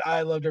 and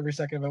I loved every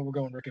second of it. We're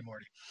going Rick and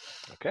Morty.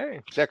 Okay,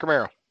 Zach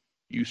Romero.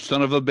 You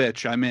son of a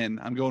bitch! I'm in.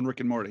 I'm going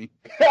Rick and Morty.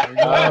 There we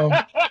go.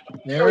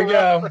 There we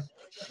go.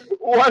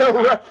 What a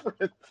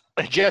reference.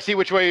 Jesse,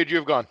 which way would you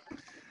have gone?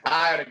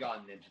 I would have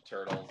gone Ninja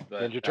Turtles.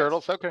 But Ninja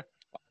Turtles, okay.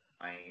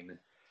 Fine.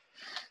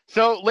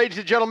 So, ladies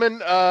and gentlemen,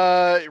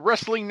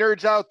 wrestling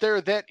nerds out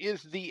there, that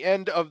is the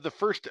end of the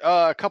first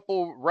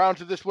couple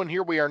rounds of this one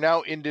here. We are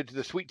now into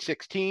the Sweet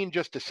 16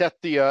 just to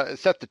set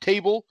the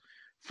table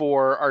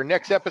for our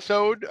next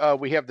episode.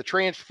 We have the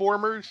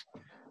Transformers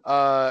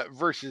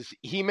versus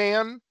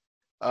He-Man.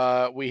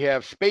 We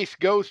have Space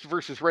Ghost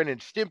versus Ren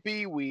and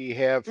Stimpy. We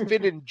have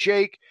Finn and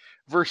Jake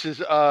versus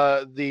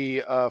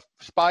the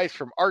Spies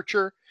from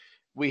Archer.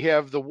 We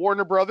have the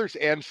Warner Brothers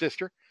and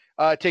sister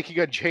taking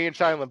on Jay and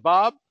Silent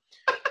Bob.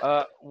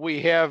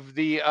 We have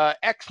the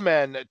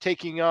X-Men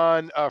taking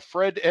on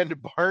Fred and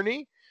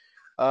Barney.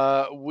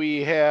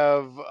 We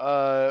have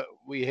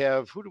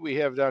who do we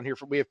have down here?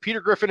 We have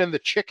Peter Griffin and the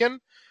Chicken.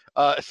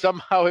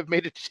 Somehow have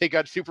made it to take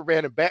on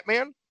Superman and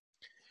Batman.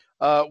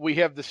 We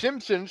have the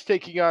Simpsons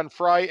taking on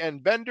Fry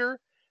and Bender.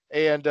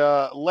 And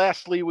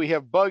lastly, we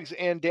have Bugs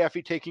and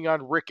Daffy taking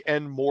on Rick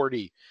and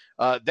Morty.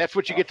 That's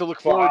what you get to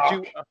look forward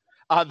to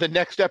on the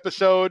next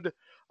episode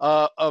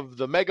of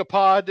the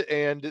Megapod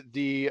and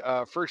the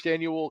first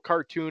annual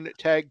Cartoon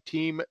Tag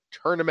Team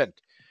Tournament.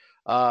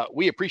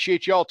 We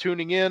appreciate you all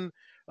tuning in.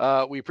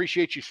 We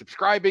appreciate you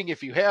subscribing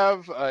if you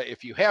have.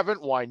 If you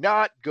haven't, why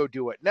not? Go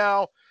do it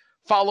now.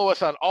 Follow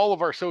us on all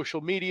of our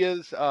social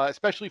medias,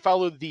 especially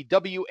follow the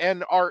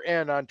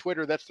WNRN on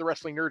Twitter. That's the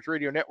Wrestling Nerds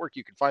Radio Network.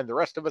 You can find the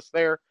rest of us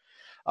there.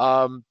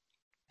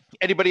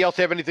 Anybody else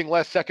have anything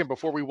last second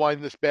before we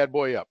wind this bad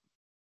boy up?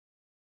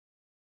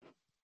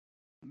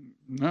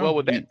 No.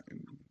 Well,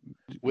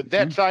 with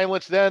that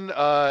silence, then,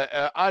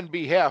 on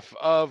behalf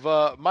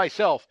of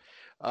myself,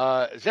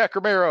 Zach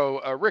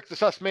Romero, Rick the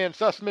Sussman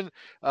Sussman,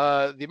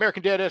 the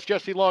American Dad S.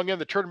 Jesse Long, and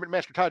the Tournament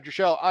Master Todd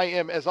Drachel. I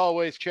am, as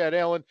always, Chad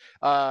Allen,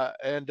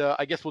 and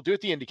I guess we'll do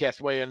it the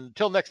IndyCast way. And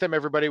until next time,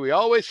 everybody, we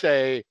always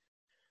say,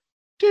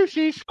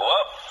 deuces. Well,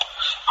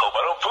 hope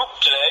I don't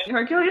poop today.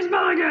 Hercules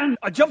Mulligan!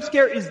 A jump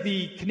scare is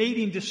the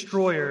Canadian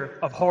destroyer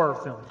of horror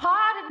films.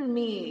 Pardon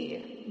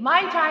me.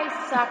 Might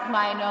I suck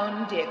my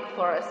own dick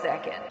for a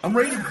second? I'm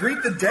ready to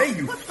greet the day,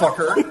 you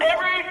fucker.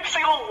 Every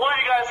single one of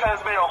you guys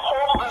has made a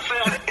horrible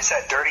decision. It's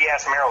that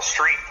dirty-ass Meryl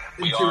Streep.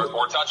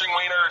 We're touching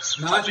wieners.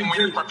 Touching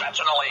wieners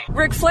professionally.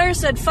 Ric Flair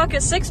said fuck a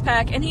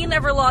six-pack, and he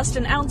never lost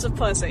an ounce of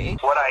pussy.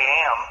 What I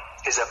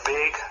am is a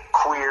big,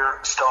 queer,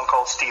 Stone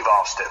Cold Steve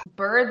Austin.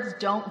 Birds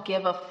don't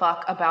give a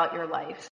fuck about your life.